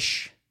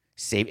finish,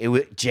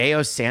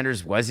 J.O.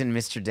 Sanders wasn't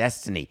Mr.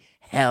 Destiny.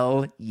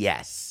 Hell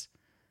yes.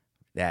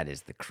 That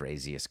is the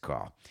craziest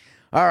call.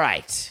 All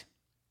right.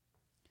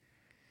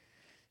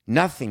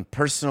 Nothing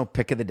personal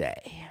pick of the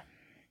day.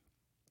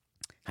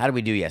 How did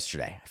we do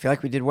yesterday? I feel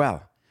like we did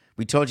well.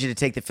 We told you to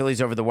take the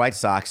Phillies over the White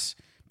Sox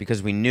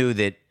because we knew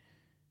that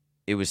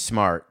it was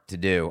smart to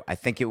do. I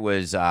think it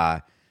was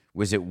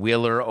it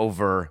Wheeler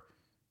over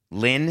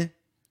Lynn?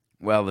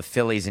 Well, the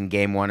Phillies in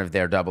game one of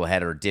their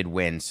doubleheader did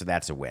win, so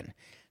that's a win.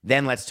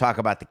 Then let's talk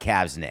about the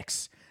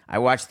Cavs-Knicks. I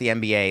watched the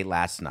NBA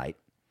last night,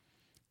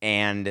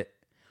 and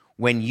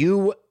when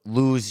you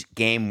lose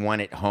game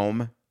one at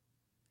home,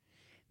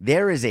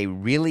 there is a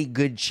really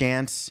good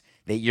chance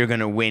that you're going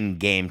to win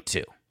game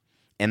two.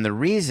 And the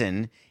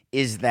reason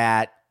is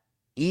that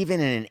even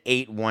in an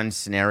 8-1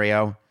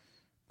 scenario,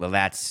 well,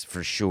 that's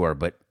for sure,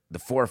 but the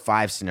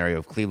 4-5 scenario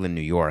of Cleveland,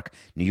 New York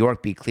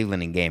beat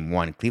Cleveland in game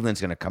one.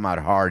 Cleveland's going to come out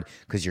hard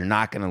because you're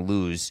not going to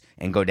lose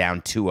and go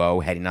down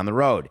 2-0 heading on the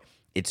road.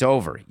 It's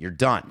over. You're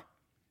done.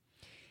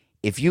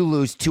 If you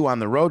lose 2 on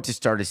the road to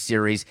start a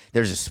series,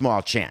 there's a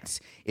small chance.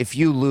 If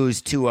you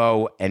lose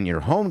 2-0 and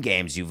your home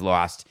games you've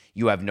lost,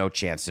 you have no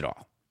chance at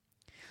all.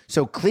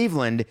 So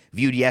Cleveland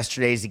viewed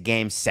yesterday as a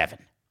game 7.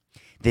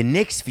 The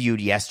Knicks viewed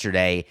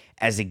yesterday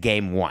as a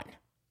game 1.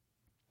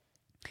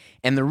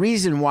 And the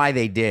reason why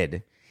they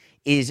did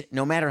is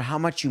no matter how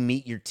much you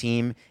meet your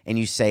team and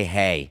you say,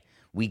 hey,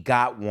 we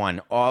got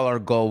one. All our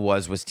goal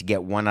was to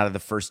get 1 out of the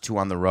first 2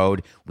 on the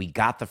road. We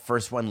got the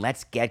first one.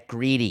 Let's get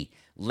greedy.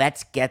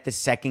 Let's get the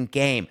second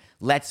game.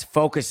 Let's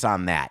focus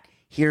on that.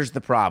 Here's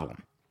the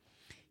problem.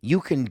 You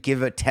can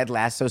give a Ted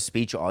Lasso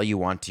speech all you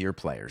want to your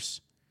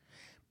players,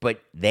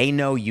 but they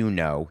know you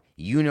know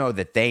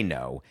that they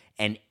know,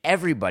 and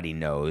everybody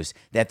knows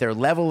that their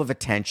level of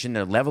attention,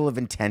 their level of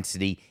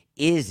intensity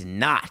is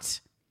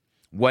not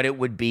what it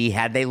would be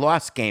had they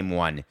lost game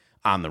 1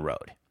 on the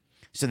road.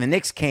 So the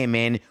Knicks came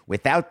in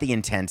without the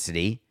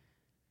intensity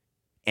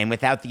and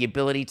without the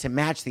ability to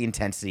match the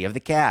intensity of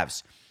the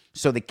Cavs.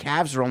 So the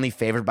Cavs are only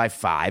favored by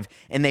 5,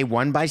 and they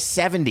won by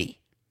 70.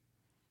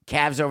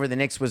 Cavs over the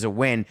Knicks was a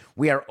win.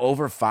 We are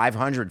over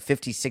 500,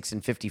 56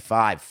 and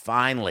 55,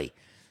 finally.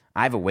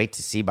 I have a wait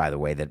to see, by the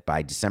way, that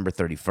by December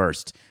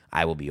 31st,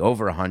 I will be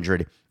over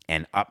 100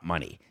 and up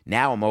money.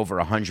 Now I'm over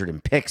 100 in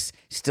picks,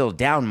 still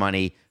down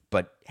money,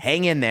 but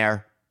hang in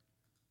there.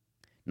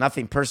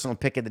 Nothing personal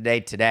pick of the day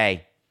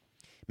today.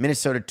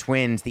 Minnesota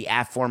Twins, the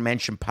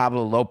aforementioned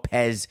Pablo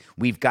Lopez.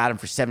 We've got him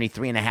for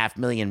 $73.5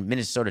 million.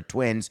 Minnesota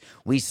Twins.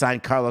 We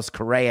signed Carlos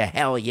Correa.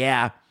 Hell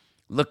yeah.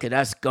 Look at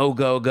us. Go,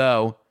 go,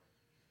 go.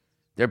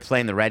 They're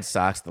playing the Red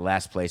Sox, the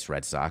last place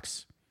Red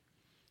Sox.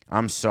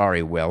 I'm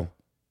sorry, Will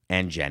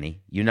and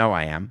Jenny. You know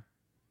I am.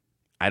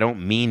 I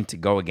don't mean to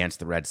go against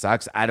the Red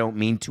Sox. I don't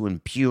mean to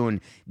impugn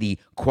the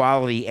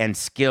quality and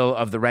skill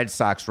of the Red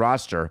Sox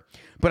roster.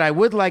 But I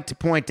would like to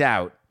point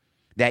out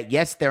that,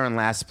 yes, they're in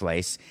last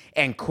place,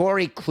 and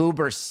Corey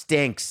Kluber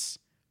stinks.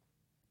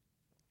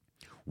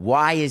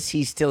 Why is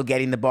he still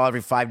getting the ball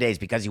every 5 days?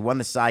 Because he won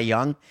the Cy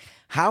Young?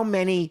 How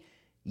many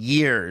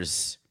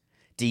years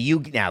do you...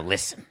 Now,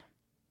 listen.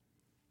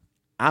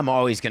 I'm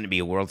always going to be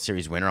a World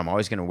Series winner. I'm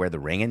always going to wear the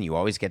ring, and you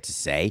always get to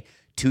say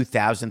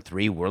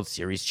 2003 World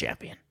Series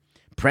champion.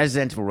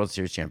 President of a World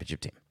Series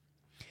championship team.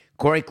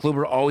 Corey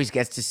Kluber always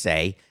gets to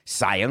say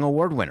Cy Young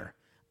Award winner.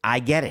 I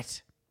get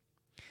it.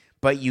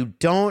 But you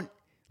don't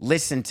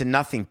listen to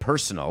Nothing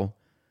Personal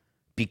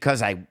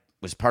because I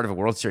was part of a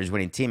World Series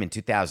winning team in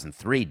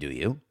 2003, do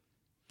you?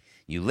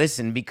 You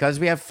listen because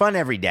we have fun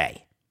every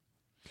day.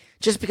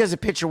 Just because a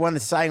pitcher won the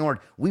Cy Young Award,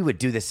 we would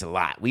do this a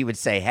lot. We would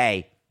say,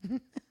 hey,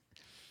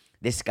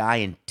 this guy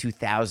in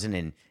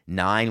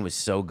 2009 was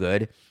so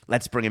good.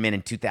 Let's bring him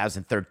in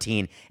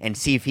 2013 and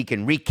see if he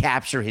can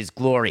recapture his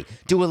glory.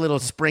 Do a little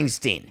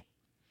Springsteen.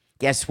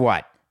 Guess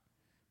what?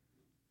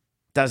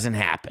 Doesn't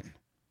happen.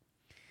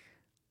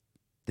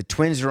 The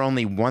Twins are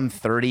only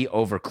 130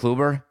 over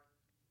Kluber.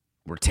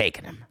 We're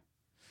taking him.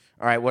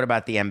 All right, what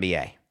about the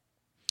NBA?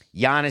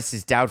 Giannis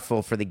is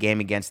doubtful for the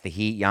game against the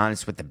Heat.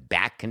 Giannis with the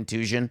back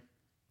contusion.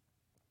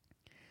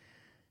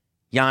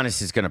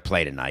 Giannis is going to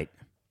play tonight.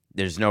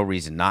 There's no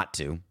reason not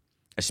to,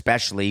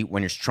 especially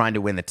when you're trying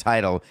to win the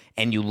title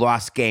and you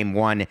lost game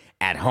 1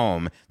 at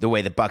home the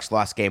way the Bucks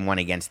lost game 1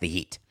 against the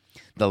Heat.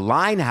 The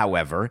line,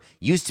 however,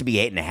 used to be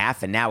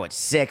 8.5, and now it's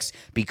 6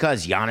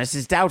 because Giannis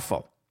is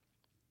doubtful.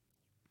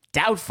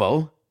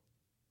 Doubtful?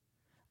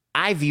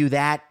 I view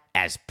that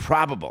as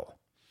probable.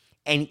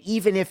 And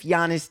even if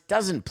Giannis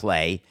doesn't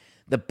play,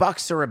 the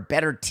Bucks are a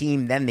better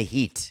team than the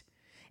Heat.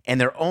 And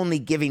they're only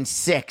giving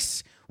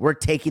 6. We're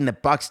taking the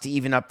Bucks to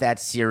even up that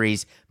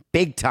series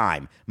big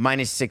time.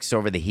 -6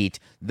 over the Heat.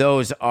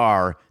 Those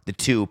are the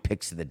 2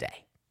 picks of the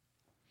day.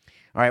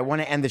 All right, I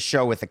want to end the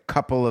show with a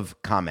couple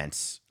of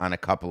comments on a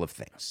couple of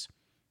things.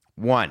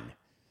 1,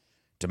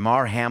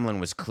 Damar Hamlin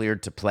was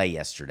cleared to play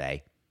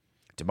yesterday.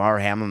 Damar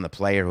Hamlin, the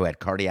player who had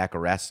cardiac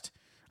arrest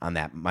on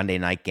that Monday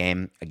night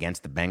game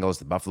against the Bengals,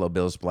 the Buffalo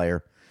Bills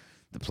player.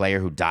 The player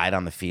who died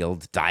on the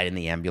field, died in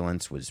the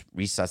ambulance, was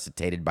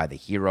resuscitated by the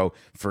hero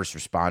first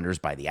responders,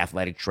 by the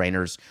athletic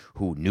trainers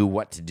who knew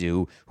what to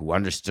do, who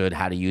understood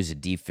how to use a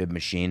defib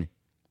machine.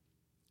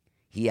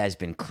 He has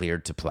been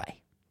cleared to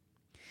play.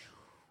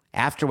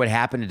 After what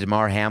happened to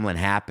Damar Hamlin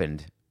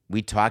happened,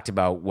 we talked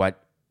about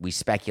what we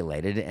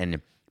speculated,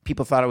 and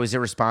people thought it was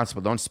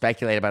irresponsible. Don't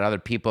speculate about other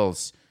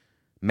people's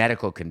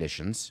medical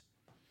conditions.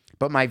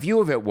 But my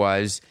view of it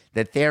was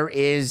that there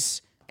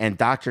is, and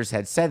doctors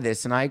had said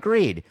this, and I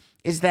agreed,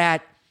 is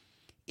that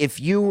if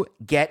you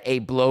get a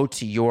blow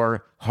to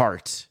your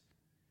heart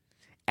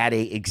at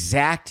an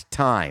exact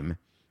time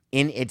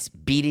in its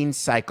beating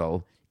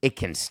cycle, it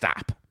can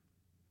stop.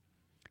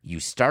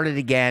 You start it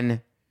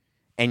again,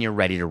 and you're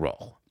ready to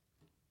roll.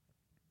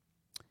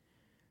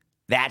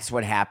 That's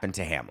what happened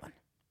to Hamlin.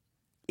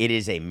 It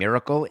is a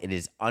miracle. It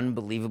is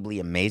unbelievably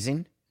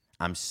amazing.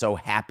 I'm so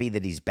happy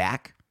that he's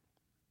back.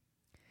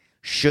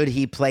 Should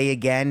he play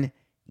again?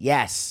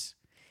 Yes.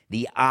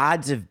 The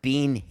odds of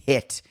being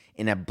hit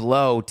in a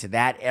blow to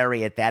that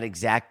area at that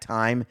exact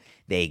time,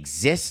 they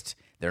exist.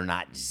 They're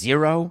not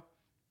zero.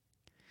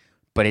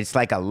 But it's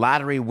like a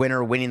lottery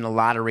winner winning the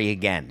lottery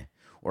again,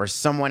 or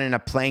someone in a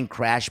plane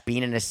crash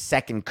being in a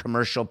second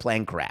commercial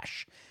plane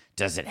crash.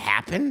 Does it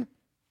happen?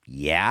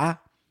 Yeah.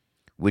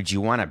 Would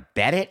you want to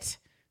bet it?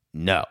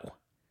 No.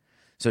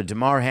 So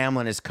Damar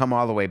Hamlin has come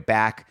all the way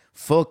back,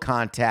 full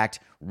contact,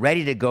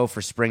 ready to go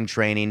for spring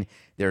training.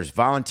 There's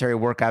voluntary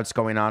workouts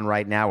going on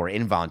right now, or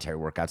involuntary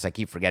workouts. I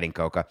keep forgetting,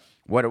 Coca.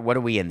 What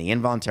are we in, the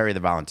involuntary or the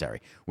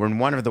voluntary? We're in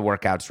one of the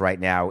workouts right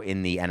now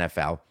in the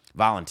NFL.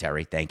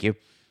 Voluntary, thank you.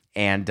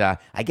 And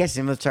I guess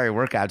involuntary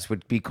workouts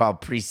would be called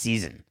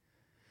preseason.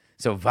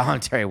 So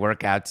voluntary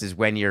workouts is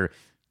when you're,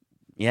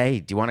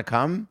 hey, do you want to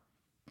come?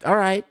 All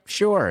right,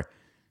 sure.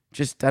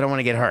 Just, I don't want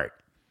to get hurt.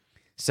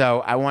 So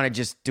I want to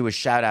just do a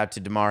shout out to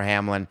Damar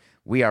Hamlin.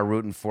 We are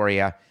rooting for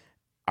you.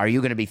 Are you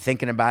going to be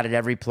thinking about it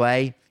every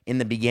play in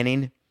the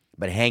beginning?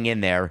 But hang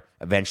in there.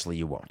 Eventually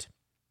you won't.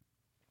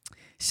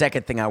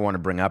 Second thing I want to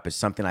bring up is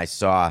something I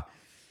saw.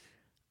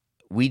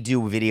 We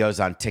do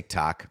videos on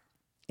TikTok,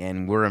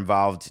 and we're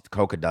involved.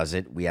 Coca does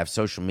it. We have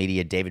social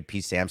media, David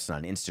P. Sampson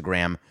on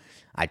Instagram.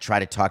 I try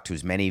to talk to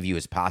as many of you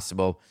as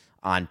possible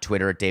on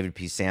Twitter at David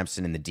P.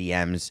 Sampson in the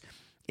DMs.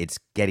 It's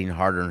getting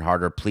harder and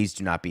harder. Please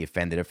do not be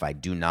offended if I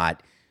do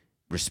not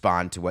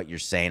respond to what you're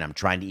saying. I'm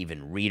trying to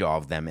even read all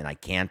of them, and I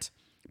can't,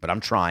 but I'm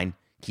trying.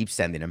 Keep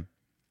sending them.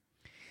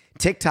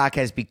 TikTok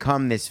has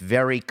become this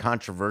very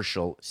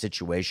controversial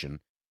situation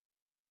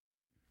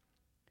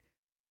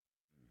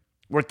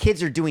where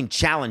kids are doing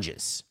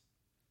challenges,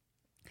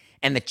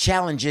 and the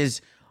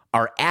challenges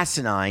are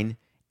asinine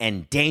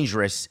and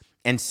dangerous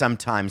and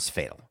sometimes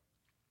fatal.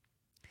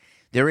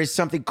 There is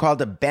something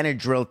called a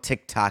Benadryl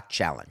TikTok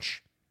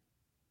challenge.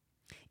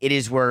 It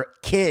is where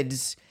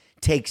kids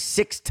take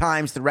 6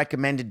 times the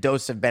recommended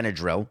dose of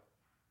Benadryl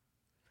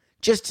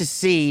just to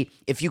see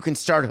if you can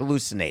start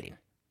hallucinating.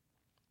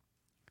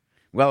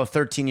 Well, a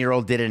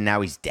 13-year-old did it, and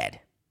now he's dead.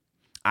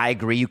 I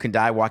agree you can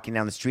die walking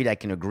down the street. I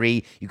can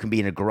agree you can be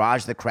in a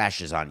garage that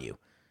crashes on you.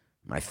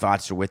 My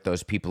thoughts are with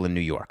those people in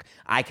New York.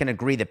 I can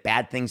agree that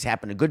bad things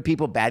happen to good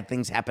people, bad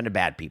things happen to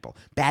bad people.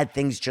 Bad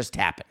things just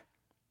happen.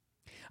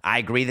 I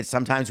agree that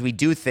sometimes we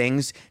do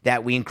things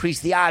that we increase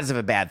the odds of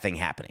a bad thing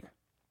happening.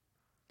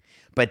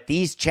 But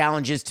these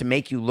challenges to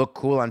make you look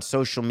cool on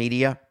social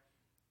media,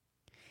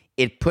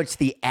 it puts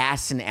the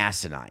ass in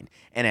asinine.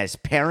 And as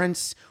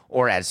parents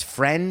or as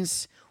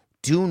friends,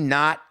 do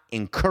not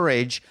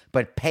encourage,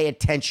 but pay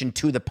attention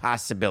to the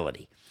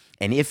possibility.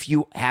 And if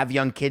you have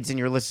young kids and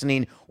you're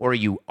listening, or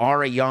you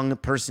are a young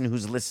person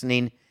who's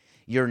listening,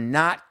 you're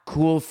not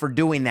cool for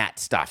doing that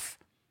stuff.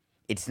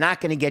 It's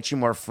not going to get you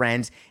more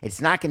friends.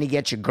 It's not going to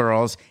get you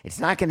girls. It's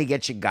not going to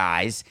get you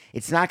guys.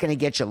 It's not going to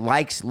get you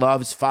likes,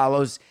 loves,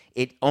 follows.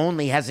 It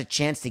only has a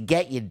chance to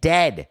get you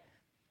dead.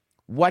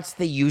 What's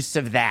the use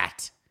of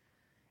that?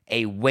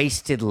 A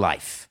wasted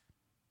life.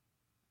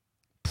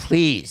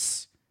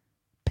 Please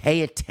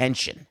pay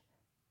attention.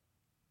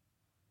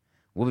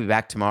 We'll be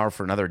back tomorrow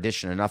for another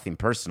edition of Nothing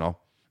Personal.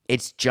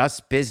 It's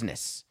just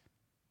business.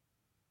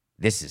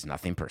 This is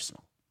Nothing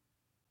Personal.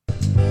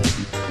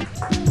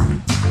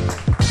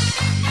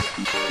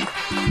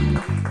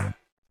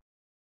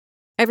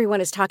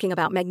 Everyone is talking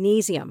about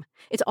magnesium.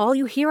 It's all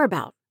you hear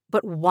about.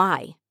 But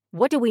why?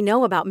 What do we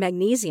know about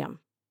magnesium?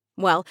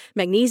 Well,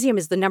 magnesium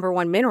is the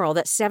 #1 mineral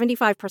that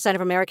 75%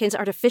 of Americans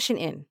are deficient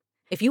in.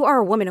 If you are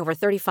a woman over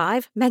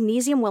 35,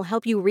 magnesium will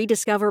help you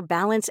rediscover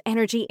balance,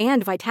 energy,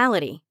 and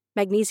vitality.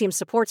 Magnesium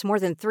supports more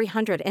than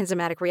 300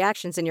 enzymatic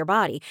reactions in your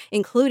body,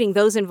 including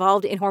those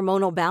involved in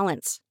hormonal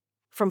balance.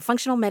 From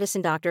functional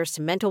medicine doctors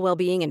to mental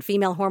well-being and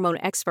female hormone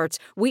experts,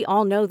 we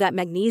all know that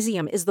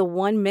magnesium is the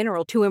one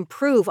mineral to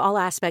improve all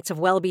aspects of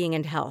well-being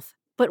and health.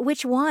 But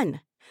which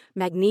one?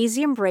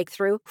 Magnesium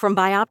Breakthrough from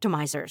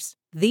Bioptimizers,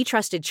 the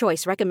trusted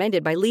choice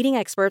recommended by leading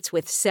experts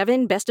with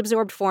 7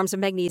 best-absorbed forms of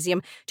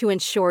magnesium to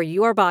ensure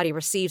your body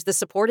receives the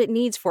support it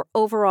needs for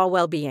overall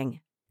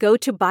well-being. Go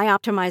to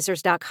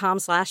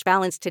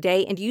bioptimizers.com/balance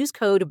today and use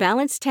code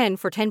BALANCE10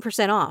 for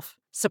 10% off.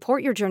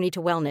 Support your journey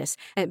to wellness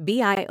at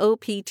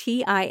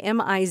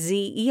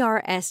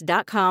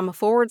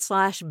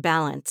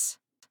bioptimizers.com/balance.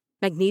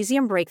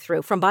 Magnesium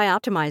Breakthrough from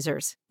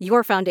Bioptimizers,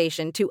 your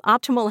foundation to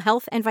optimal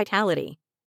health and vitality.